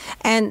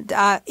 And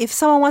if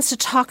someone wants to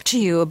talk to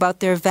you about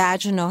their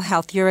vaginal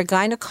health, you're a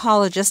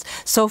gynecologist,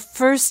 so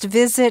first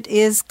visit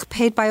is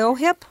paid by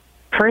OHIP?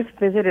 First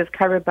visit is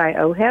covered by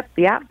OHIP.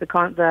 Yeah,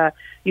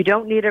 you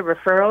don't need a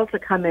referral to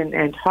come in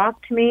and talk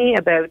to me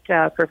about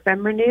for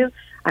FemRenew.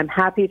 I'm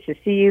happy to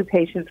see you.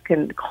 Patients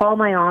can call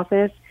my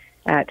office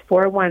at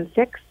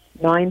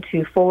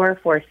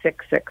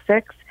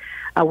 416-924-4666.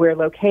 We're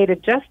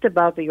located just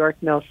above the York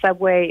Mills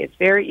subway. It's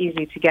very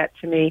easy to get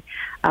to me,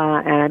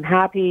 and I'm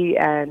happy,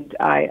 and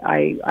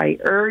I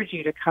urge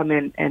you to come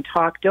in and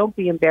talk. Don't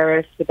be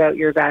embarrassed about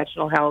your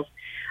vaginal health.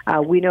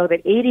 We know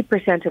that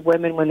 80% of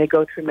women, when they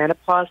go through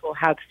menopause, will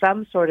have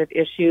some sort of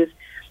issues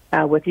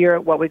with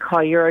what we call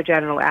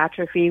urogenital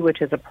atrophy,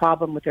 which is a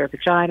problem with their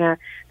vagina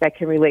that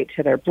can relate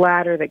to their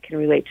bladder, that can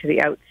relate to the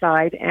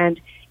outside.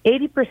 And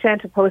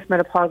 80% of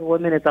postmenopausal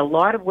women is a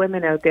lot of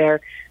women out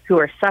there who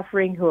are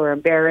suffering, who are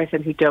embarrassed,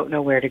 and who don't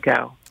know where to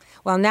go.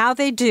 Well, now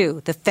they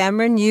do. The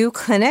FemRenew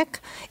Clinic.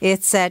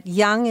 It's at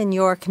Yonge and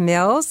York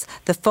Mills.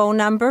 The phone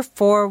number,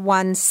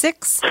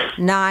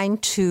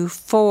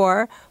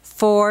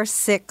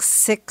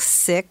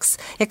 416-924-4666.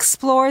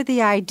 Explore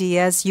the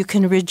ideas. You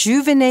can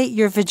rejuvenate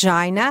your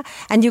vagina,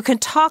 and you can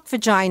talk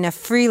vagina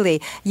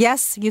freely.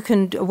 Yes, you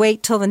can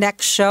wait till the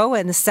next show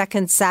and the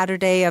second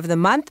Saturday of the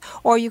month,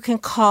 or you can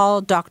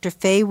call Dr.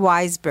 Faye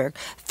Weisberg,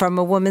 From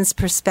a Woman's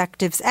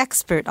Perspectives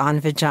expert on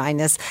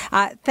vaginas.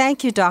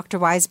 Thank you, Dr.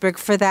 Weisberg,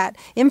 for that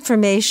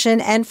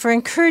information and for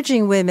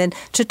encouraging women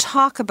to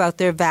talk about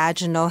their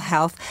vaginal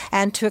health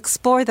and to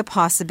explore the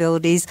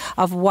possibilities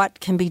of what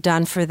can be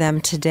done for them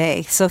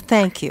today. So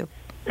thank you.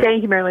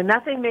 Thank you, Marilyn.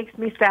 Nothing makes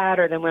me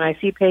sadder than when I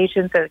see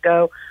patients that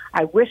go,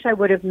 I wish I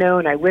would have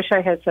known, I wish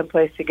I had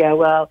someplace to go.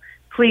 Well,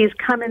 please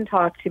come and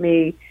talk to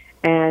me,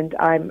 and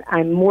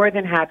I'm more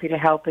than happy to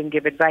help and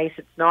give advice.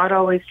 It's not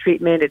always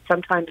treatment. It's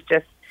sometimes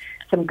just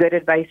some good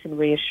advice and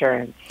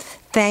reassurance.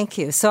 Thank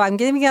you. So I'm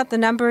giving out the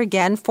number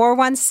again,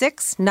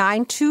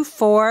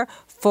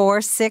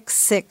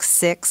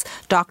 416-924-4666.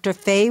 Dr.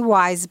 Faye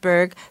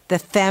Weisberg, the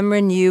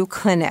FemRenew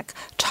Clinic.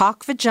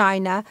 Talk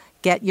vagina,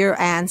 get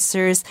your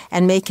answers,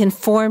 and make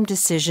informed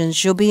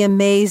decisions. You'll be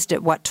amazed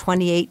at what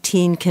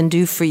 2018 can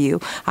do for you.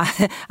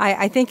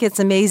 I think it's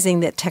amazing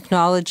that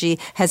technology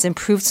has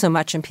improved so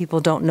much and people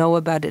don't know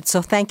about it.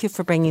 So thank you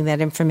for bringing that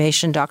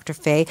information, Dr.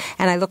 Faye,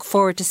 and I look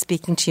forward to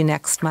speaking to you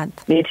next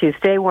month. Me too.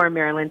 Stay warm,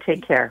 Marilyn.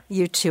 Take care.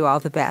 You too. All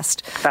the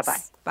best. Bye-bye.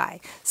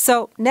 Bye.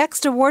 So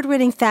next,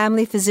 award-winning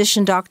family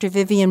physician Dr.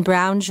 Vivian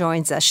Brown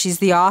joins us. She's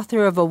the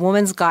author of A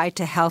Woman's Guide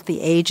to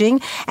Healthy Aging,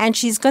 and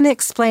she's going to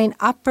explain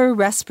upper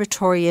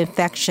respiratory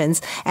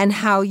infections and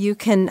how you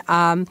can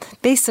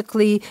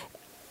basically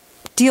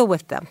deal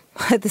with them.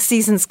 The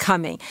season's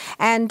coming.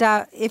 And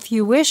if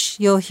you wish,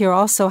 you'll hear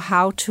also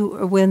how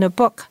to win a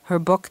book. Her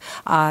book,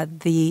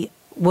 The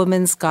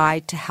Woman's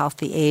Guide to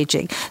Healthy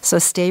Aging. So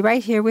stay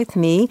right here with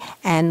me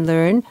and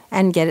learn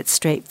and get it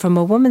straight from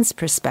a woman's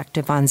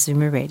perspective on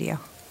Zoomer Radio.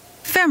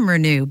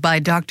 FemRenew by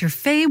Dr.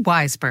 Faye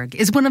Weisberg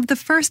is one of the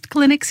first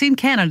clinics in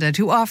Canada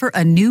to offer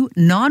a new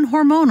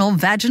non-hormonal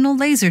vaginal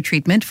laser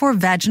treatment for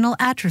vaginal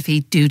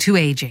atrophy due to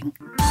aging.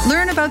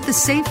 Learn about the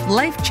safe,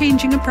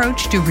 life-changing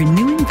approach to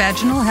renewing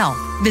vaginal health.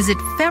 Visit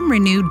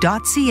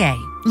femrenew.ca.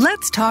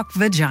 Let's talk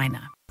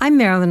vagina. I'm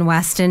Marilyn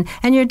Weston,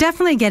 and you're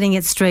definitely getting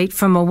it straight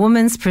from a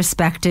woman's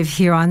perspective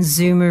here on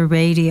Zoomer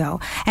Radio.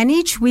 And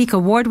each week,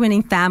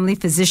 award-winning family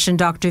physician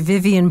Dr.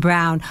 Vivian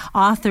Brown,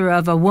 author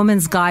of A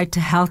Woman's Guide to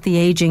Healthy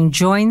Aging,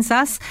 joins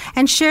us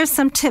and shares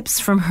some tips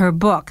from her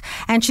book.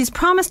 And she's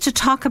promised to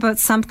talk about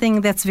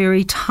something that's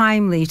very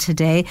timely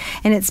today,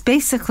 and it's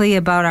basically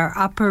about our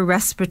upper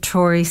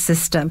respiratory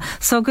system.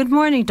 So good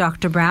morning,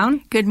 Dr.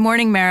 Brown. Good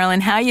morning,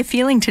 Marilyn. How are you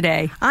feeling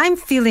today? I'm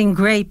feeling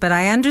great, but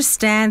I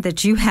understand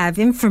that you have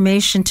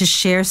information information to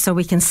share so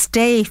we can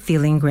stay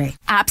feeling great?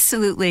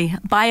 Absolutely.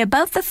 By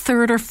about the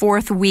third or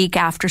fourth week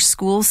after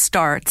school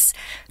starts,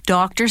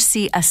 doctors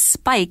see a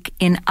spike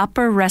in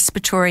upper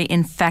respiratory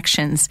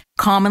infections,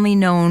 commonly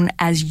known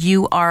as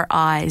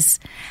URIs.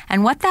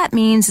 And what that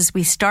means is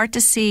we start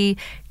to see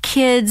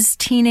kids,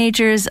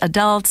 teenagers,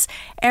 adults,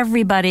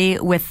 everybody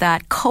with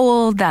that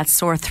cold, that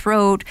sore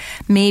throat,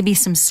 maybe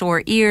some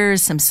sore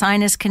ears, some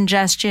sinus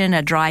congestion,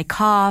 a dry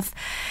cough.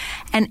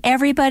 And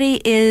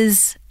everybody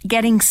is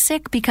getting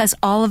sick because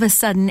all of a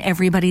sudden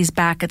everybody's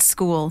back at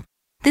school.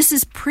 This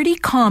is pretty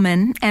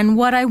common, and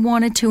what I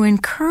wanted to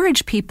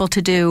encourage people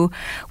to do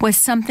was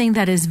something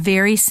that is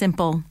very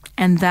simple,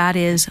 and that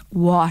is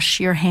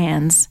wash your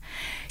hands.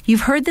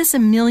 You've heard this a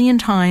million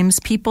times.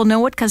 People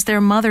know it because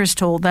their mothers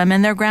told them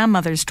and their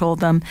grandmothers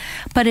told them.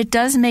 But it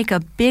does make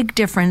a big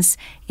difference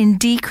in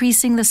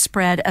decreasing the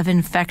spread of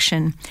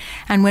infection.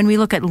 And when we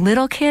look at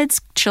little kids,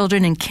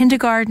 children in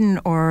kindergarten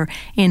or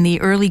in the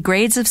early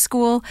grades of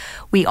school,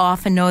 we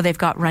often know they've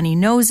got runny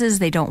noses,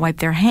 they don't wipe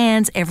their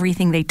hands,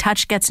 everything they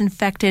touch gets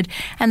infected,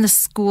 and the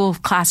school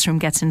classroom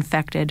gets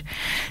infected.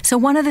 So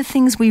one of the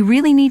things we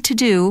really need to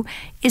do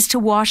is to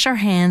wash our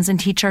hands and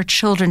teach our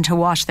children to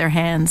wash their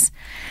hands.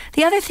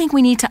 The other thing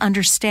we need to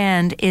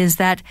understand is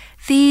that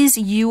these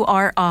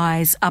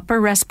URIs,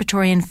 upper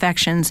respiratory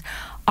infections,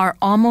 are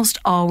almost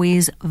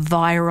always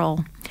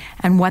viral.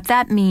 And what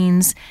that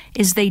means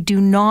is they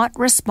do not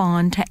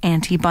respond to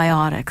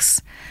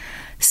antibiotics.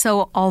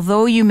 So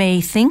although you may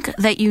think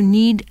that you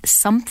need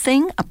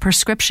something, a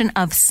prescription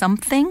of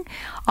something,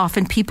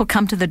 often people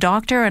come to the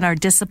doctor and are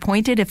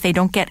disappointed if they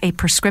don't get a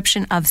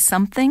prescription of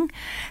something.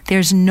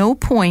 There's no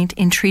point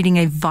in treating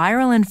a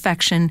viral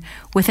infection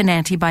with an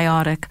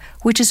antibiotic,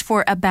 which is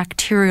for a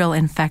bacterial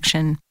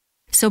infection.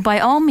 So by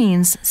all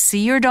means,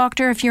 see your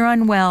doctor if you're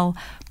unwell.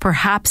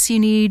 Perhaps you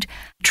need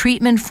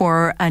treatment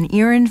for an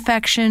ear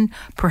infection.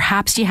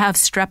 Perhaps you have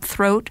strep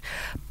throat.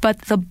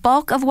 But the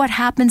bulk of what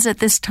happens at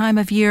this time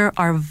of year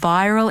are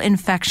viral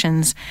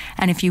infections.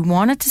 And if you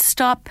wanted to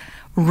stop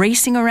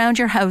racing around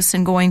your house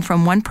and going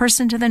from one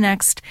person to the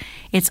next,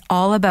 it's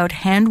all about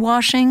hand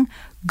washing,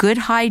 good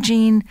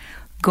hygiene,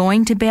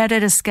 going to bed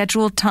at a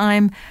scheduled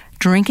time,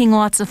 drinking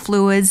lots of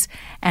fluids,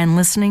 and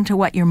listening to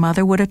what your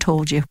mother would have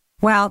told you.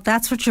 Well,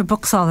 that's what your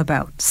book's all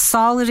about.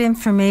 Solid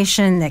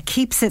information that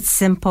keeps it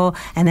simple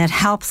and that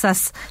helps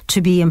us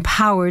to be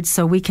empowered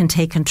so we can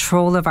take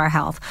control of our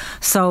health.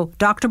 So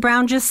Dr.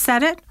 Brown just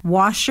said it.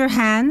 Wash your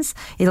hands.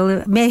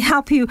 It may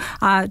help you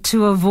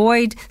to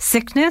avoid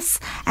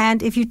sickness.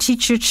 And if you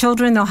teach your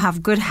children, they'll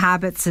have good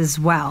habits as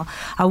well.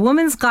 A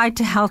Woman's Guide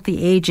to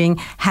Healthy Aging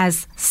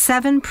has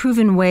 7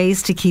 proven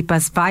ways to keep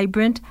us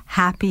vibrant,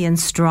 happy, and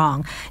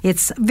strong.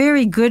 It's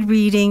very good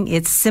reading.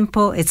 It's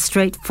simple. It's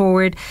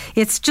straightforward.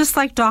 It's just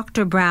like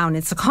Dr. Brown.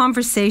 It's a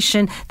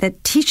conversation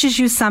that teaches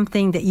you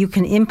something that you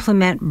can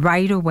implement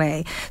right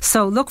away.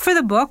 So look for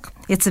the book.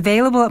 It's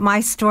available at my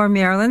store,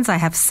 Marilyn's. I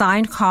have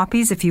signed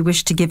copies if you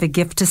wish to give a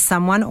gift to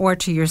someone or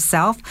to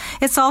yourself.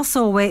 It's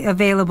also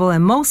available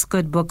in most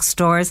good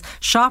bookstores,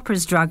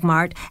 Shoppers Drug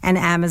Mart, and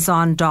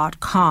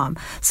Amazon.com.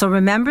 So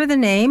remember the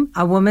name,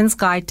 A Woman's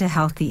Guide to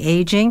Healthy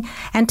Aging,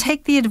 and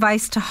take the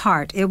advice to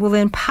heart. It will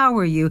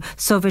empower you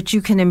so that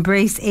you can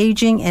embrace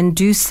aging and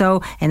do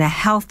so in a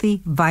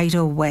healthy,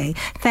 vital way.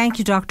 Thank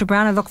you, Dr.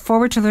 Brown. I look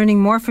forward to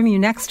learning more from you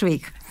next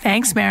week.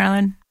 Thanks,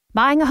 Marilyn.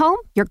 Buying a home?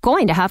 You're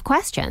going to have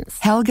questions.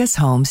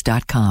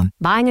 HelgasHomes.com.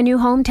 Buying a new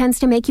home tends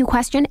to make you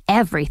question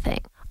everything.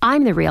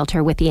 I'm the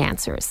realtor with the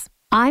answers.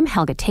 I'm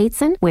Helga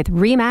Tateson with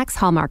RE/MAX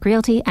Hallmark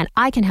Realty, and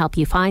I can help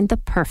you find the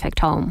perfect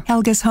home.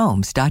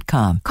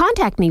 HelgasHomes.com.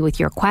 Contact me with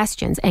your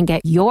questions and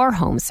get your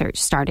home search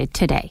started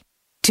today.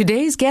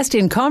 Today's guest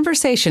in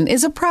conversation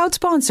is a proud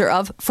sponsor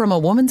of From a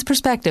Woman's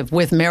Perspective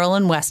with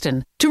Marilyn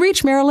Weston. To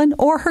reach Marilyn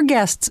or her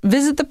guests,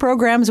 visit the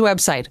program's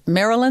website,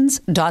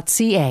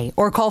 marilyns.ca,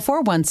 or call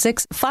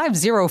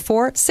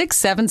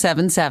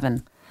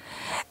 416-504-6777.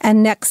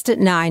 And next at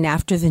 9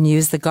 after the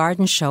news, The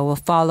Garden Show will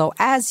follow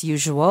as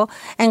usual.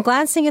 And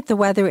glancing at the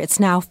weather, it's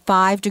now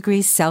 5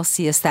 degrees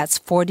Celsius. That's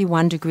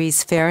 41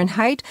 degrees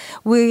Fahrenheit.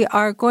 We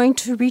are going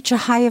to reach a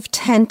high of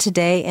 10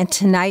 today, and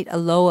tonight a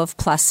low of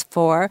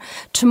 +4.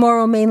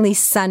 Tomorrow mainly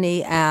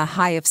sunny, a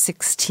high of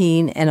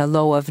 16 and a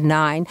low of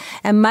 9.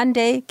 And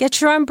Monday, get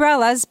your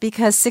umbrellas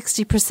because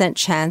 60%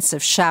 chance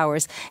of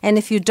showers. And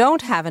if you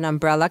don't have an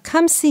umbrella,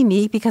 come see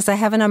me because I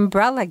have an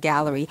umbrella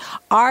gallery,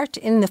 art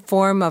in the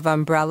form of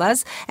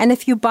umbrellas. And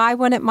if you buy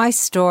one at my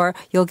store,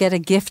 you'll get a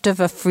gift of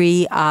a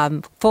free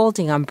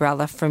folding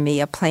umbrella from me,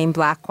 a plain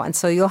black one.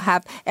 So you'll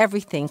have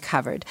everything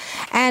covered.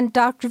 And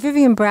Dr.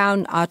 Vivian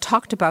Brown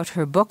talked about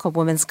her book, A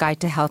Woman's Guide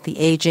to Healthy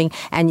Aging,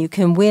 and you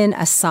can win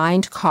a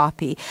signed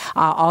copy.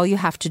 All you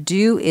have to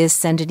do is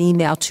send an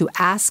email to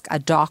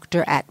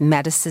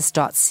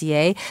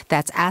askadoctor@medisys.ca.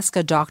 That's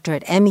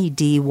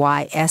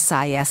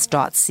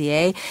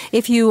askadoctor@medysys.ca.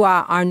 If you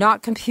are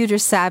not computer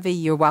savvy,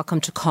 you're welcome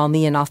to call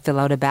me and I'll fill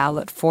out a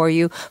ballot for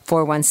you.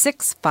 416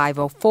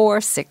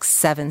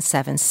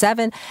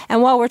 416-504-6777.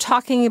 And while we're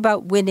talking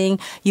about winning,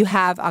 you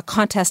have a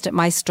contest at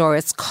my store.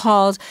 It's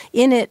called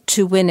In It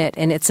to Win It,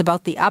 and it's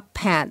about the Up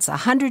Pants, a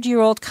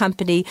 100-year-old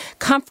company,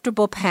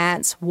 comfortable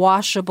pants,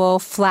 washable,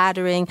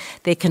 flattering.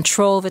 They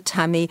control the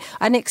tummy,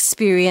 an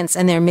experience,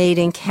 and they're made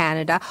in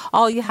Canada.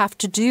 All you have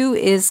to do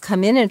is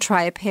come in and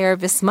try a pair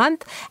this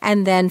month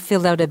and then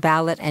fill out a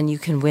ballot, and you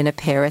can win a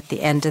pair at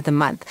the end of the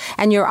month.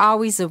 And you're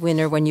always a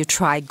winner when you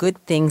try good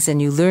things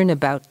and you learn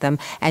about them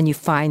and you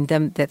find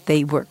them that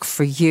they work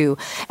for you.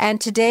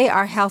 And today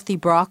our Healthy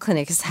Bra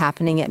Clinic is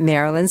happening at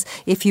Maryland's.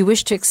 If you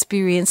wish to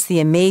experience the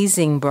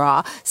amazing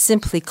bra,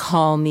 simply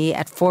call me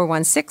at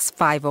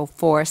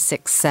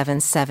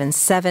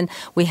 416-504-6777.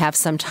 We have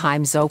some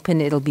times open.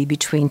 It'll be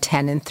between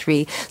 10 and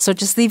 3. So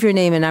just leave your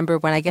name and number.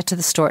 When I get to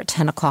the store at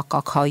 10 o'clock,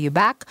 I'll call you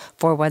back,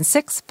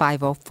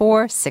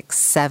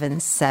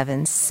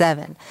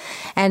 416-504-6777.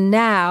 And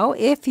now,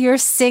 if you're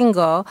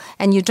single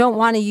and you don't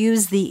want to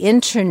use the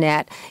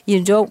internet,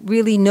 you don't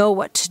really know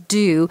what to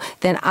do,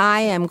 then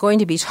I am going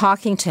to be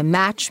talking to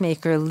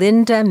matchmaker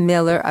Linda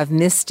Miller of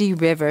Misty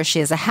River. She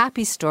has a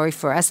happy story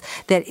for us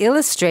that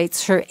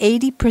illustrates her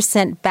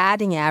 80%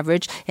 batting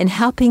average in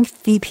helping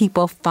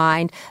people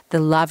find the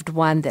loved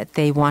one that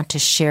they want to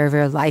share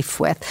their life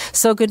with.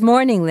 So good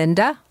morning,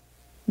 Linda.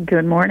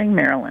 Good morning,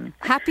 Marilyn.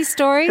 Happy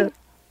story?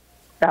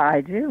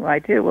 I do.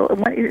 Well,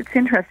 it's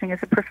interesting.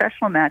 As a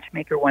professional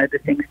matchmaker, one of the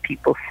things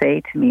people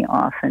say to me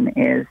often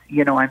is,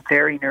 I'm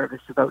very nervous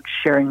about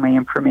sharing my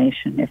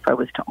information. If I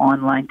was to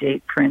online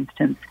date, for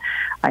instance,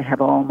 I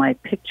have all my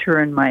picture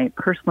and my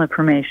personal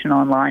information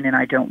online, and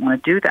I don't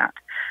want to do that.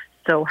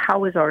 So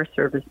how is our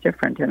service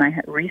different? And I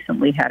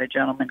recently had a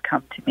gentleman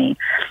come to me,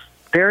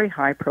 very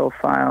high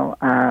profile,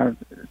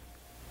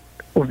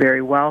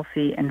 very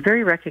wealthy and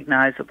very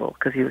recognizable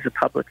because he was a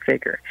public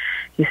figure.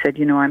 He said,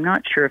 I'm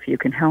not sure if you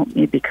can help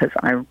me because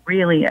I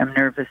really am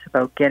nervous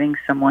about getting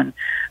someone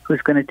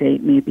who's going to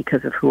date me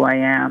because of who I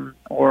am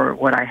or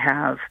what I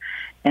have.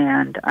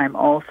 And I'm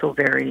also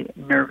very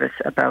nervous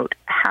about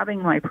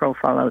having my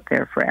profile out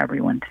there for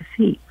everyone to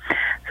see.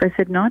 So I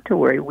said, not to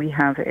worry. We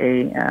have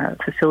a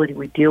facility.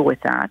 We deal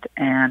with that.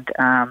 And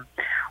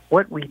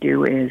what we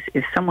do is,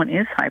 if someone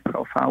is high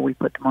profile, we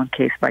put them on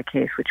case by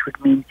case, which would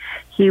mean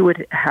he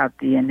would have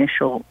the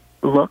initial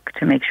look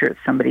to make sure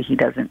it's somebody he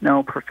doesn't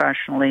know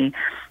professionally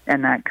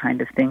and that kind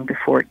of thing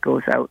before it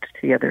goes out to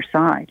the other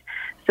side.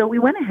 So we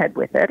went ahead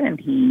with it, and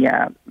he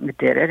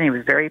did it, and he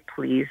was very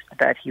pleased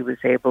that he was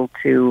able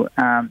to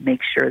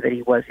make sure that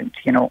he wasn't,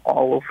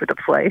 all over the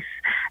place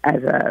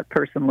as a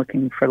person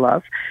looking for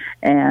love.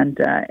 And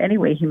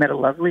anyway, he met a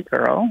lovely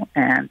girl,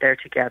 and they're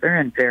together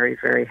and very,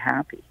 very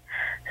happy.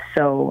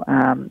 So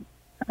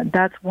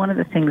that's one of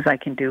the things I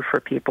can do for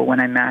people when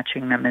I'm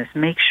matching them is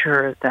make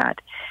sure that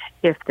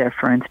if they're,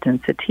 for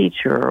instance, a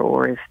teacher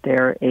or if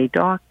they're a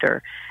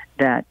doctor,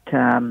 that,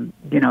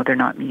 they're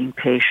not meeting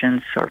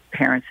patients or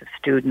parents of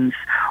students,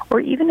 or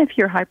even if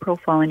you're high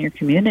profile in your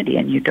community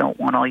and you don't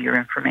want all your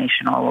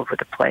information all over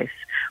the place.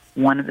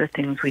 One of the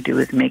things we do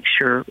is make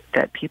sure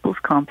that people's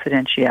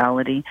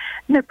confidentiality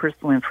and their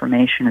personal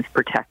information is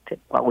protected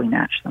while we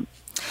match them.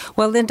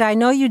 Well, Linda, I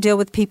know you deal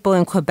with people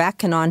in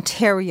Quebec and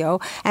Ontario,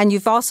 and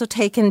you've also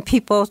taken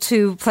people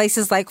to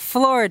places like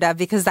Florida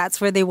because that's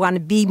where they want to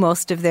be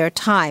most of their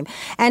time.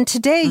 And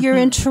today you're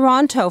in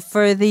Toronto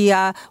for the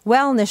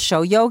wellness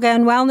show, yoga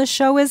and wellness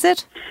show, is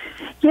it?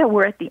 Yeah,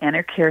 we're at the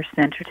Enercare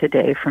Center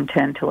today from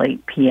 10 till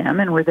 8 p.m.,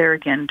 and we're there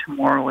again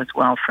tomorrow as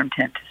well from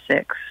 10 to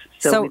 6.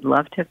 So we'd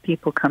love to have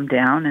people come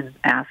down and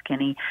ask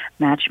any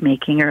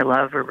matchmaking or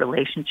love or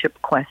relationship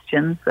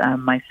questions.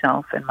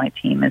 Myself and my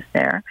team is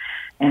there,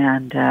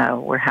 and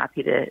we're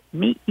happy to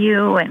meet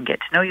you and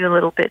get to know you a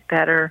little bit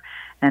better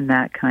and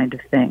that kind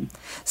of thing.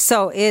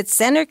 So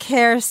it's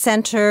Enercare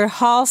Center,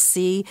 Hall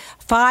C,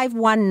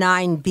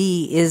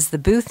 519B is the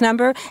booth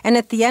number. And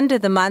at the end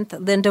of the month,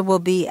 Linda will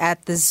be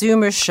at the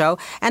Zoomer show.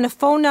 And a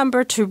phone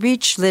number to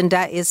reach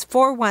Linda is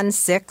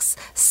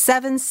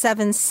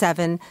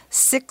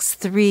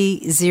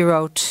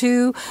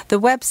 416-777-6302. The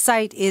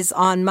website is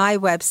on my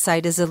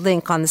website as a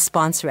link on the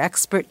sponsor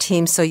expert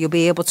team, so you'll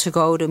be able to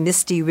go to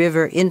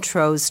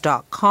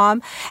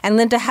mistyriverintro's.com. And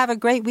Linda, have a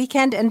great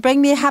weekend and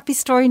bring me a happy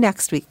story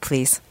next week,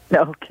 please.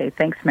 Okay,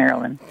 thanks,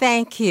 Marilyn.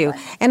 Thank you.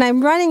 And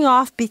I'm running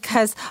off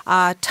because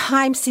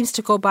time seems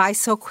to go by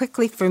so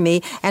quickly for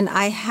me, and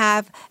I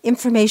have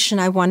information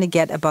I want to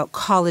get about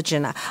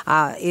collagen.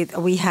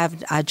 We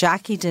have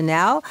Jackie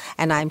Donnell,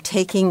 and I'm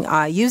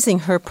using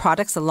her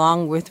products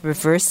along with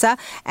Reversa,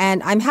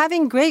 and I'm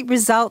having great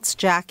results,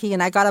 Jackie,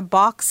 and I got a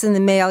box in the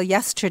mail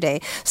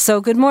yesterday.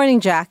 So good morning,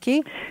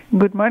 Jackie.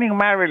 Good morning,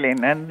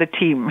 Marilyn and the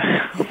team.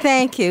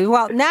 Thank you.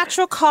 Well,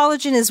 natural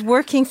collagen is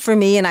working for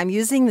me, and I'm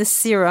using the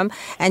serum,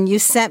 and you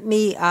sent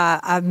me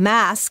a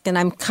mask, and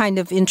I'm kind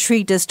of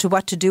intrigued as to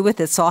what to do with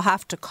it, so I'll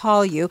have to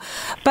call you.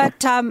 But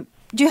do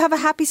you have a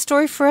happy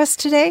story for us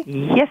today?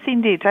 Yes,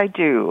 indeed, I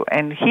do.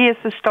 And here's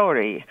the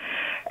story.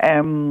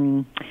 As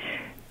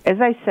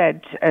I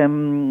said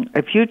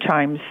a few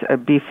times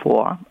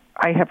before,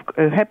 I have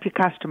happy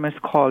customers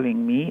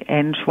calling me,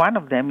 and one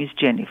of them is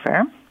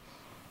Jennifer,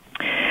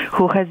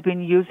 who has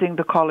been using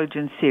the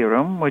collagen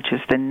serum, which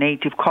is the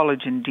native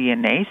collagen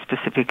DNA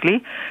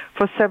specifically,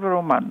 for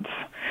several months.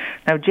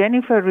 Now,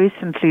 Jennifer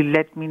recently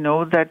let me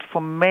know that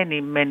for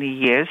many, many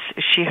years,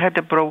 she had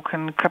a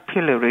broken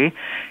capillary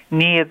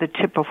near the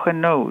tip of her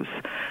nose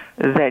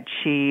that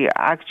she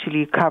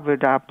actually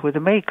covered up with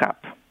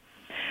makeup.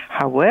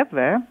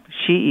 However,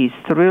 she is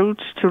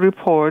thrilled to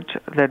report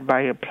that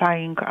by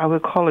applying our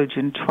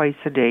collagen twice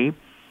a day,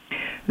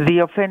 the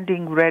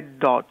offending red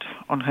dot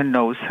on her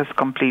nose has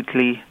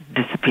completely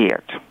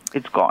disappeared.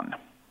 It's gone.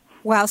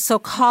 Wow, so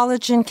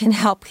collagen can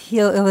help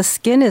heal the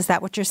skin, is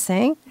that what you're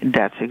saying?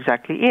 That's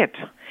exactly it.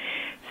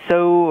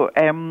 So,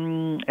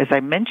 as I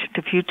mentioned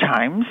a few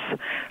times,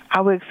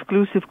 our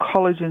exclusive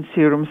collagen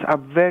serums are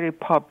very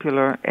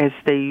popular as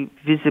they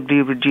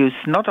visibly reduce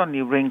not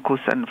only wrinkles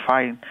and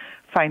fine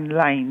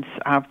lines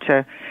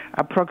after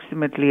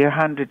approximately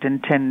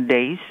 110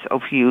 days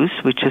of use,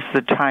 which is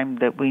the time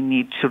that we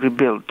need to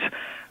rebuild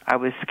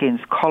our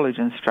skin's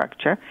collagen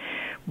structure,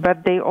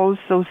 but they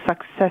also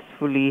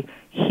successfully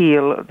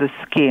heal the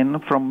skin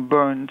from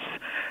burns,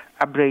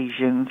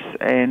 abrasions,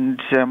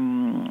 and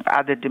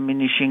other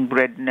diminishing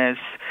redness,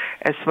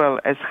 as well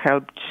as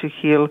help to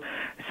heal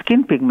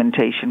skin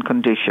pigmentation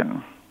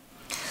condition.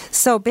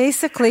 So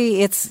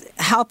basically, it's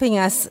helping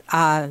us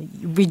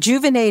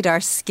rejuvenate our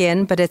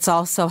skin, but it's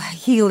also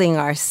healing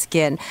our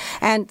skin.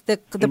 And the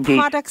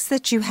products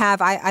that you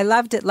have, I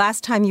loved it.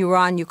 Last time you were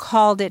on, you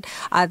called it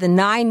the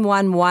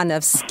 911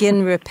 of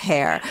skin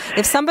repair.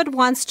 If somebody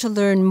wants to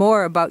learn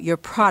more about your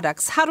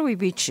products, how do we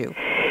reach you?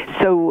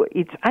 So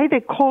it's either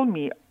call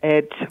me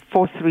at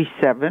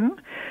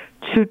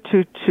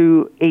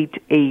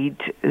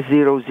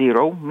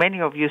 437-222-8800.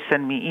 Many of you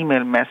send me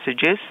email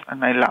messages,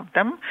 and I love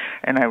them,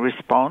 and I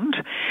respond.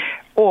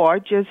 Or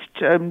just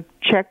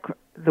check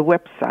the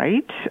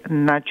website,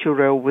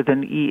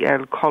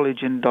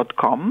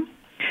 naturalwithanelcollagen.com,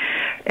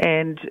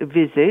 and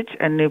visit.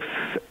 And if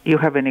you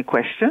have any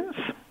questions,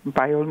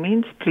 by all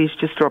means, please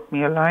just drop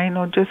me a line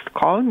or just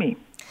call me.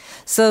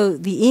 So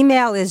the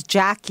email is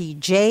Jacqui,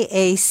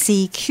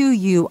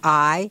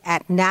 JACQUI,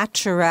 at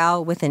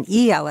natural, with an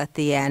EL at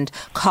the end,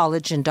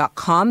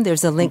 collagen.com.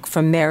 There's a link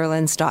from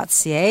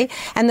marylands.ca.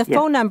 And the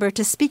phone number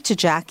to speak to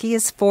Jacqui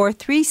is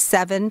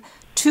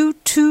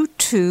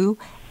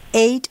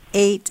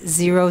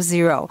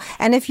 437-222-8800.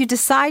 And if you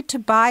decide to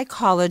buy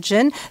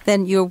collagen,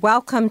 then you're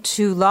welcome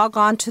to log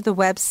on to the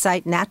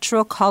website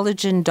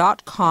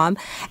naturalcollagen.com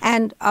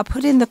and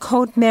put in the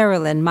code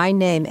Marilyn, my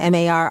name,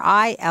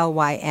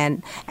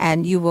 MARILYN,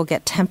 and you will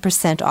get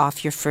 10%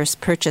 off your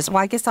first purchase.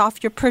 Well, I guess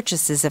off your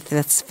purchases, if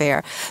that's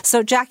fair.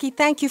 So, Jacqui,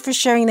 thank you for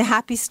sharing the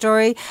happy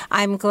story.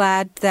 I'm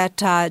glad that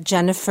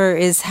Jennifer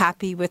is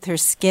happy with her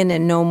skin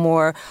and no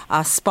more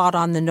spot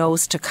on the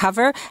nose to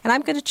cover. And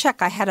I'm going to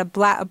check. I had a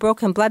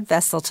broken blood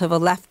vessel to the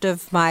left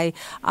of my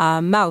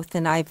mouth,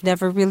 and I've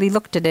never really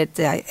looked at it.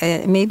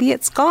 Maybe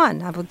it's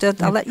gone. I'll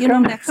let you know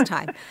next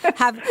time.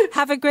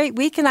 Have a great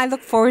week, and I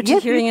look forward to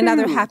hearing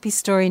another happy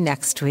story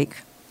next week.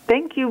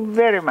 Thank you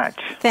very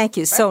much. Thank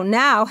you. So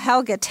now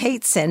Helga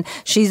Tateson,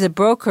 she's a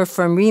broker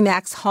from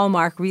RE/MAX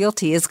Hallmark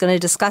Realty, is going to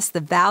discuss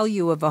the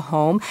value of a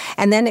home.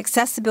 And then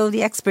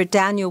accessibility expert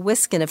Daniel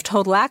Wiskin of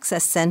Total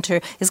Access Center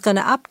is going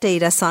to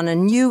update us on a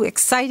new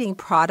exciting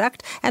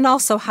product and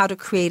also how to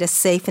create a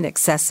safe and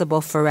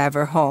accessible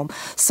forever home.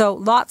 So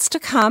lots to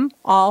come,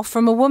 all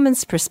from a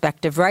woman's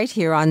perspective, right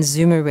here on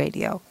Zoomer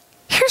Radio.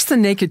 Here's the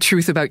naked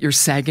truth about your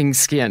sagging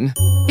skin.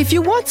 If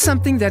you want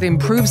something that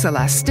improves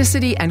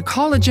elasticity and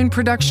collagen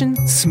production,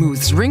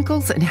 smooths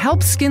wrinkles, and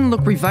helps skin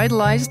look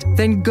revitalized,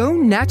 then go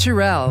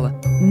Naturel.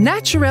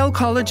 Naturel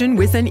Collagen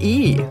with an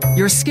E.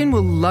 Your skin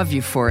will love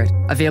you for it.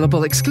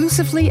 Available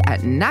exclusively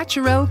at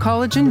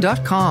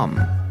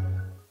naturalcollagen.com.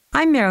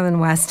 I'm Marilyn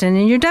Weston,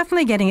 and you're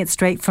definitely getting it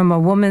straight from a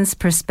woman's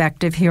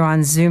perspective here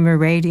on Zoomer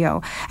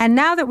Radio. And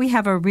now that we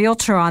have a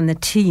realtor on the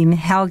team,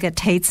 Helga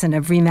Tateson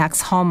of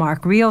RE/MAX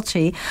Hallmark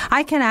Realty,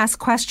 I can ask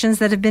questions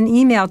that have been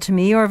emailed to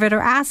me or that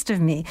are asked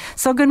of me.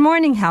 So good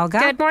morning, Helga.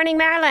 Good morning,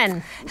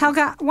 Marilyn.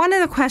 Helga, one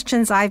of the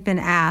questions I've been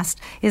asked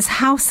is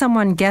how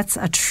someone gets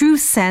a true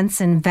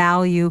sense and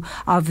value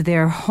of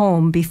their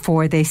home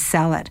before they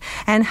sell it.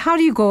 And how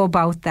do you go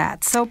about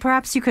that? So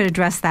perhaps you could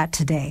address that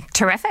today.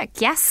 Terrific,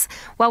 yes.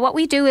 Well, what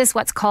we do is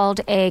what's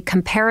called a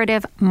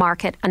comparative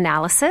market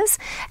analysis.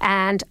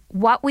 And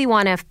what we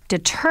want to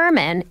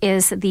determine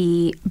is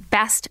the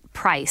best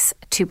price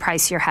to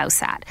price your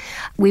house at.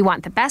 We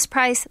want the best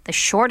price, the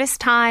shortest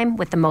time,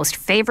 with the most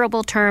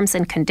favorable terms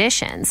and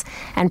conditions,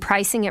 and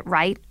pricing it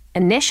right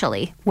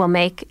initially will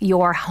make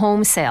your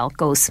home sale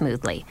go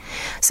smoothly.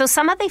 So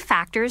some of the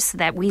factors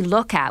that we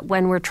look at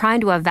when we're trying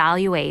to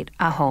evaluate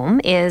a home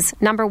is,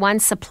 number one,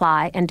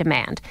 supply and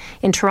demand.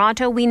 In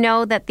Toronto, we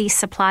know that the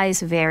supply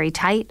is very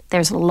tight.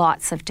 There's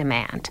lots of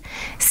demand.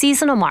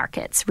 Seasonal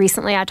markets.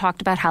 Recently, I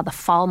talked about how the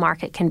fall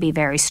market can be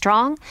very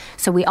strong.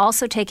 So we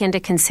also take into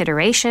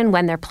consideration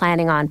when they're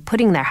planning on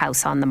putting their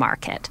house on the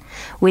market.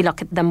 We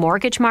look at the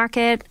mortgage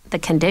market, the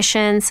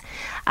conditions,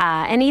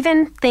 and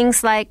even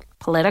things like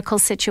political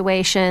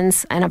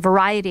situations, and a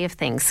variety of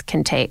things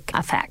can take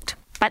effect.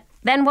 But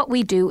then what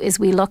we do is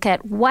we look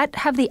at what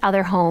have the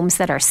other homes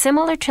that are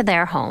similar to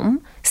their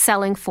home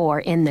selling for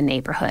in the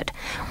neighborhood.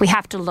 We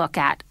have to look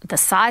at the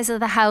size of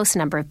the house,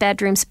 number of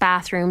bedrooms,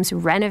 bathrooms,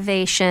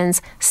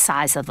 renovations,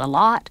 size of the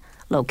lot,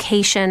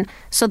 location.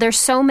 So there's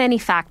so many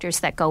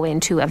factors that go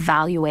into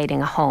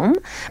evaluating a home,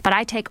 but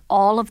I take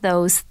all of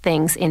those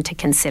things into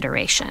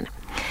consideration.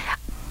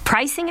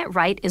 Pricing it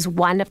right is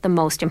one of the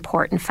most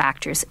important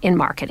factors in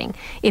marketing.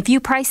 If you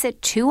price it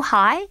too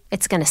high,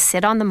 it's going to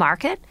sit on the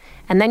market,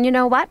 and then you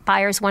know what?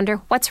 Buyers wonder,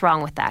 what's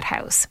wrong with that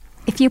house?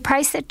 If you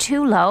price it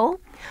too low,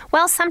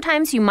 well,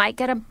 sometimes you might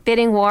get a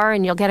bidding war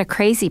and you'll get a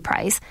crazy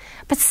price,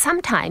 but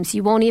sometimes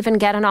you won't even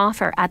get an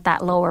offer at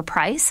that lower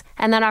price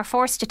and then are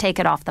forced to take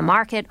it off the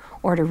market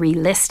or to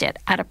relist it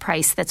at a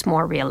price that's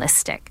more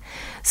realistic.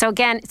 So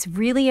again, it's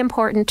really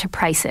important to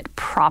price it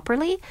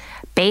properly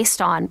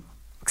based on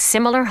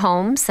similar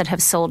homes that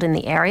have sold in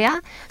the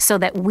area so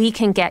that we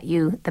can get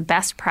you the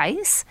best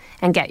price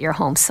and get your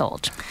home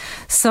sold.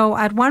 So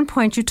at one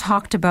point you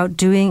talked about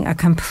doing a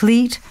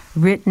complete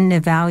written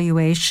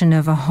evaluation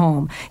of a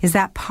home. Is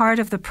that part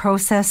of the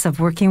process of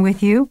working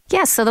with you?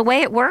 Yes. So the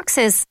way it works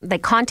is they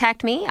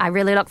contact me. I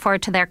really look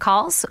forward to their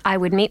calls. I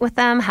would meet with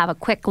them, have a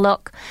quick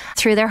look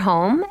through their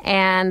home,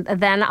 and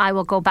then I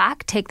will go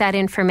back, take that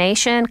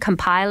information,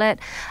 compile it,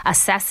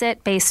 assess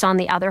it based on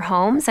the other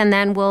homes, and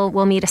then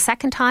we'll meet a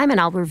second time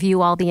and I'll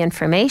review all the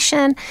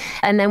information,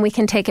 and then we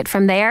can take it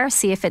from there,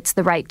 see if it's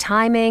the right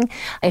timing,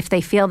 if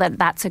they feel that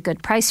that's a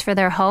good price for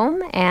their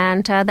home,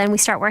 and then we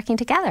start working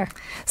together.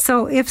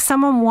 So if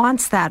someone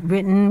wants that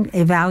written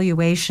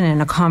evaluation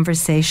and a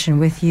conversation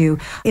with you,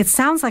 it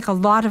sounds like a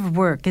lot of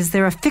work. Is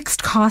there a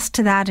fixed cost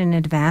to that in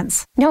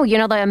advance? No,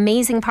 the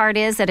amazing part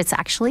is that it's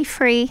actually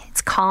free,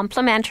 it's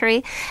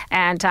complimentary,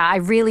 and I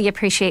really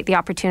appreciate the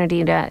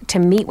opportunity to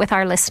meet with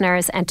our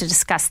listeners and to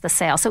discuss the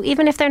sale. So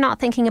even if they're not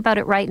thinking about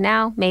it right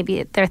now,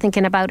 maybe they're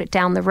thinking about it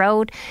down the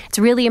road, it's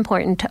really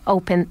important to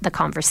open the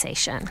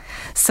conversation.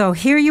 So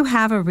here you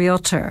have a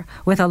realtor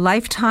with a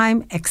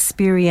lifetime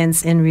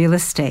experience in real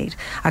estate,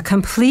 a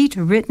complete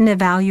written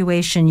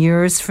evaluation,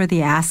 yours for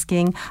the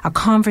asking, a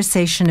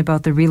conversation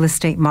about the real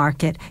estate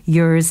market,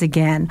 yours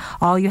again.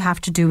 All you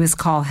have to do is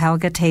call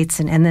Helga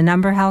Tateson. And the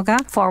number, Helga?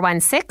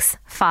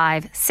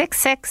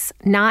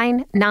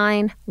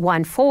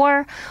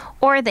 416-566-9914,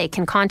 or they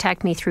can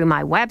contact me through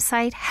my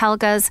website,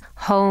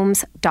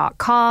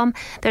 helgashomes.com.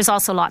 There's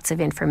also lots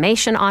of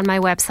information on my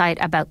website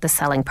about the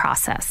selling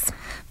process.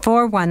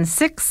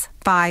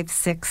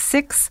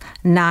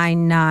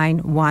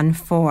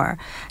 416-566-9914.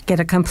 Get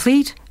a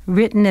complete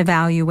written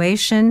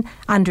evaluation,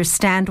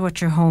 understand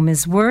what your home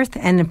is worth,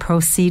 and then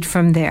proceed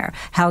from there.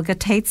 Helga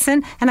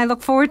Tateson, and I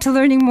look forward to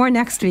learning more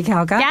next week,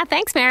 Helga. Yeah,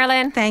 thanks,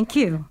 Marilyn. Thank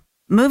you.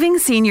 Moving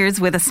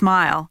seniors with a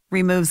smile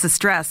removes the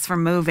stress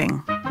from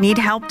moving. Need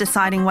help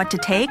deciding what to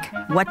take,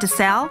 what to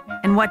sell,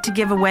 and what to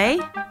give away?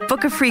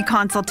 Book a free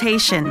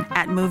consultation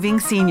at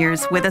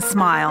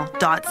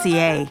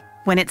movingseniorswithasmile.ca.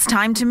 When it's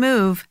time to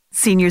move,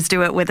 seniors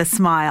do it with a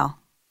smile.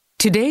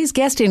 Today's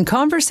guest in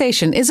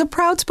conversation is a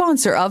proud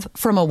sponsor of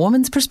From a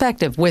Woman's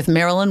Perspective with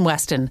Marilyn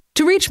Weston.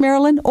 To reach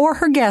Marilyn or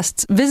her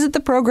guests, visit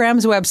the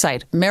program's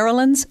website,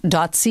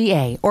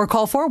 marilyns.ca, or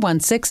call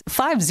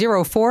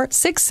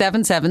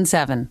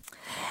 416-504-6777.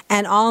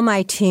 And all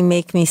my team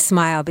make me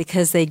smile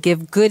because they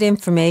give good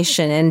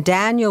information. And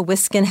Daniel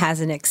Wiskin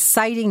has an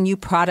exciting new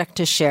product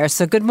to share.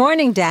 So good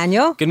morning,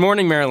 Daniel. Good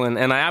morning, Marilyn.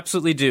 And I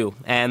absolutely do.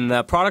 And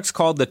the product's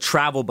called the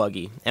Travel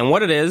Buggy. And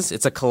what it is,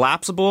 it's a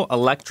collapsible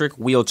electric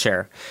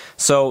wheelchair.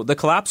 So the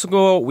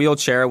collapsible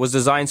wheelchair was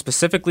designed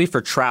specifically for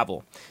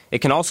travel. It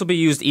can also be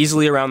used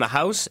easily around the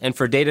house and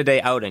for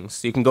day-to-day outings.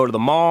 So you can go to the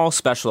mall,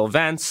 special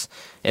events.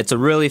 It's a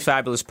really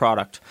fabulous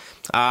product.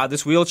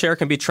 This wheelchair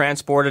can be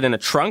transported in a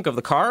trunk of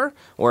the car,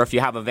 or if you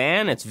have a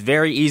van, it's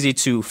very easy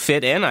to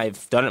fit in.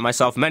 I've done it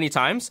myself many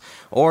times.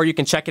 Or you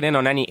can check it in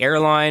on any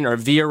airline or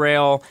Via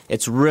Rail.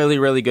 It's really,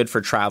 really good for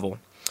travel.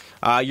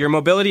 Your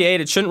mobility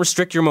aid, it shouldn't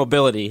restrict your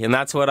mobility, and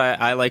that's what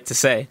I like to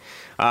say.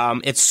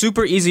 It's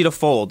super easy to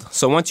fold.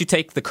 So once you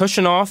take the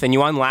cushion off and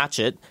you unlatch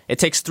it, it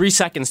takes 3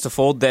 seconds to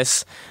fold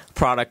this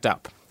product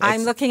up.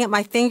 I'm looking at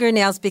my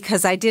fingernails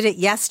because I did it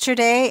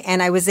yesterday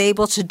and I was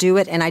able to do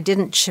it and I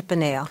didn't chip a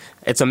nail.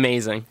 It's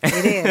amazing.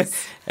 It is.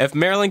 If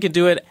Marilyn can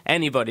do it,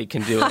 anybody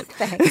can do it.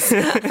 Thanks.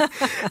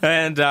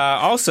 And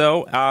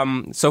also,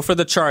 so for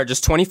the charge, it's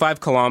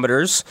 25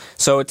 kilometers.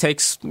 So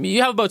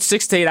you have about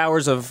 6 to 8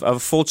 hours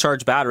of full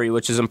charge battery,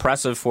 which is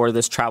impressive for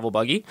this travel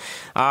buggy.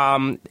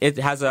 It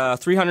has a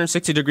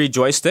 360-degree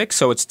joystick,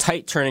 so it's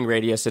tight turning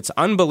radius. It's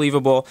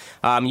unbelievable.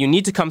 You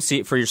need to come see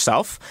it for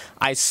yourself.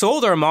 I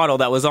sold our model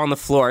that was on the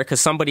floor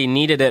because somebody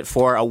needed it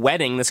for a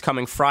wedding this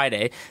coming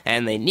Friday,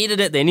 and they needed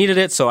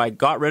it, so I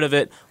got rid of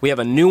it. We have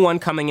a new one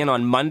coming in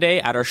on Monday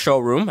at our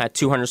showroom at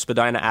 200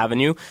 Spadina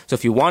Avenue. So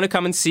if you want to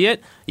come and see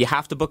it, you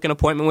have to book an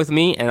appointment with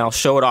me, and I'll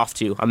show it off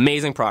to you.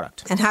 Amazing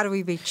product. And how do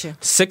we reach you?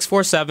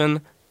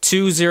 647-2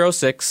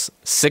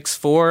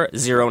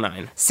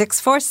 647-206-6409.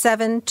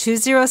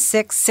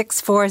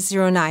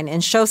 647-206-6409.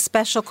 And show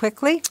special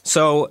quickly?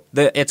 So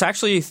it's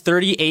actually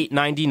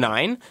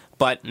 $38.99,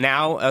 but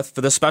now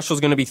for the special is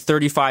going to be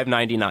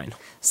 $35.99.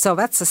 So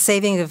that's a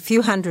saving of a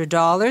few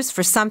 $100s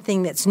for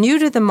something that's new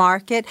to the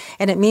market,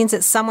 and it means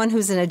that someone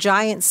who's in a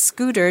giant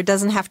scooter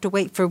doesn't have to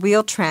wait for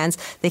Wheel-Trans.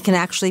 They can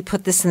actually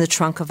put this in the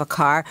trunk of a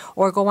car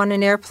or go on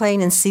an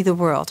airplane and see the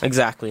world.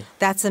 Exactly.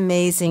 That's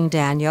amazing,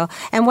 Daniel.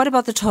 And what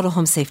about the Total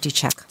Home Safety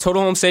Check?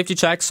 Total Home Safety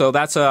Check, so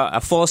that's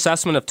a full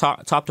assessment of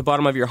top to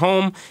bottom of your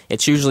home.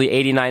 It's usually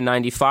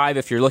 $89.95.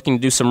 If you're looking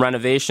to do some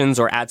renovations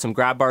or add some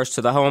grab bars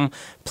to the home,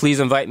 please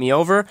invite me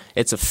over.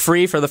 It's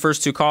free for the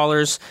first 2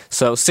 callers,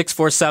 so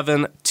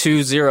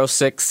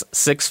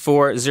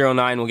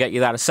 647-206-6409 will get you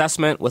that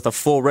assessment with a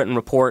full written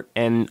report,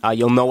 and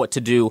you'll know what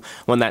to do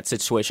when that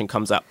situation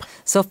comes up.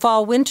 So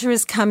fall, winter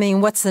is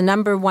coming. What's the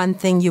number one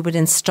thing you would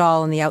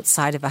install on the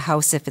outside of a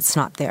house if it's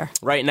not there?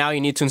 Right now,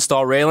 you need to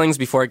install railings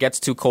before it gets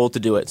too cold to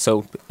do it.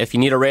 So if you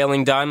need a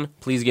railing done,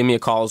 please give me a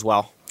call as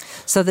well.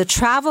 So the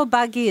travel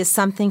buggy is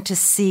something to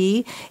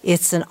see.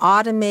 It's an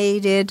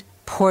automated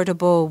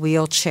portable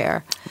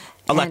wheelchair.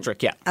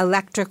 Electric, yeah.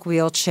 Electric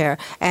wheelchair.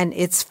 And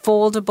it's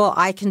foldable.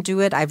 I can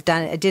do it. I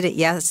did it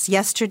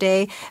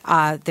yesterday.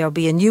 There'll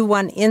be a new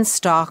one in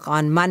stock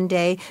on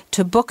Monday.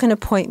 To book an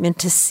appointment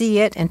to see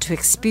it and to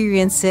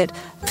experience it,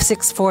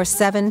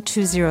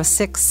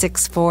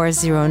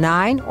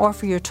 647-206-6409, or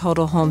for your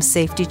Total Home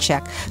Safety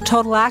Check.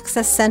 Total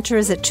Access Center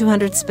is at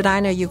 200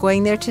 Spadina. Are you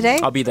going there today?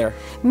 I'll be there.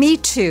 Me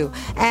too.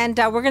 And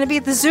we're going to be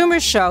at the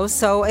Zoomer show.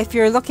 So if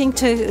you're looking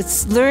to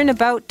learn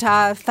about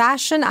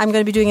fashion, I'm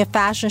going to be doing a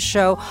fashion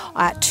show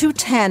at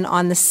 2:10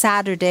 on the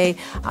Saturday,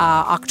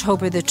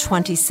 October the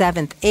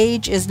 27th.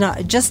 Age is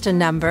not just a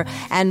number,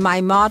 and my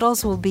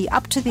models will be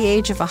up to the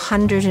age of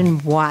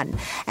 101.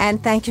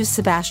 And thank you,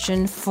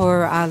 Sebastian,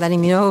 for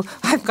letting me know.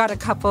 I've got a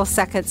couple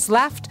seconds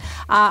left.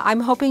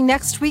 I'm hoping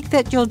next week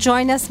that you'll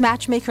join us.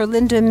 Matchmaker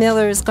Linda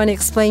Miller is going to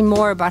explain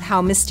more about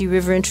how Misty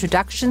River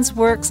Introductions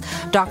works.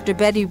 Dr.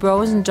 Betty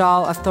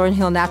Rosendahl of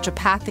Thornhill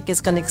Naturopathic is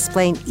going to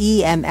explain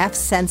EMF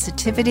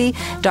sensitivity.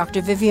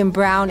 Dr. Vivian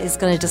Brown is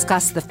going to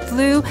discuss the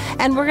flu.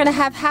 And we're going to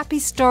have happy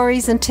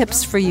stories and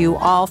tips for you,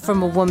 all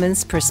from a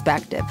woman's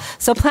perspective.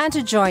 So plan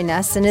to join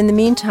us. And in the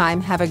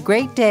meantime, have a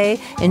great day,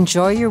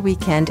 enjoy your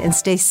weekend, and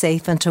stay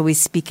safe until we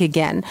speak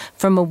again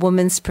from a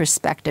woman's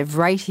perspective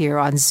right here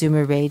on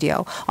Zoomer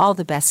Radio. All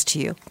the best to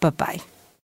you. Bye-bye.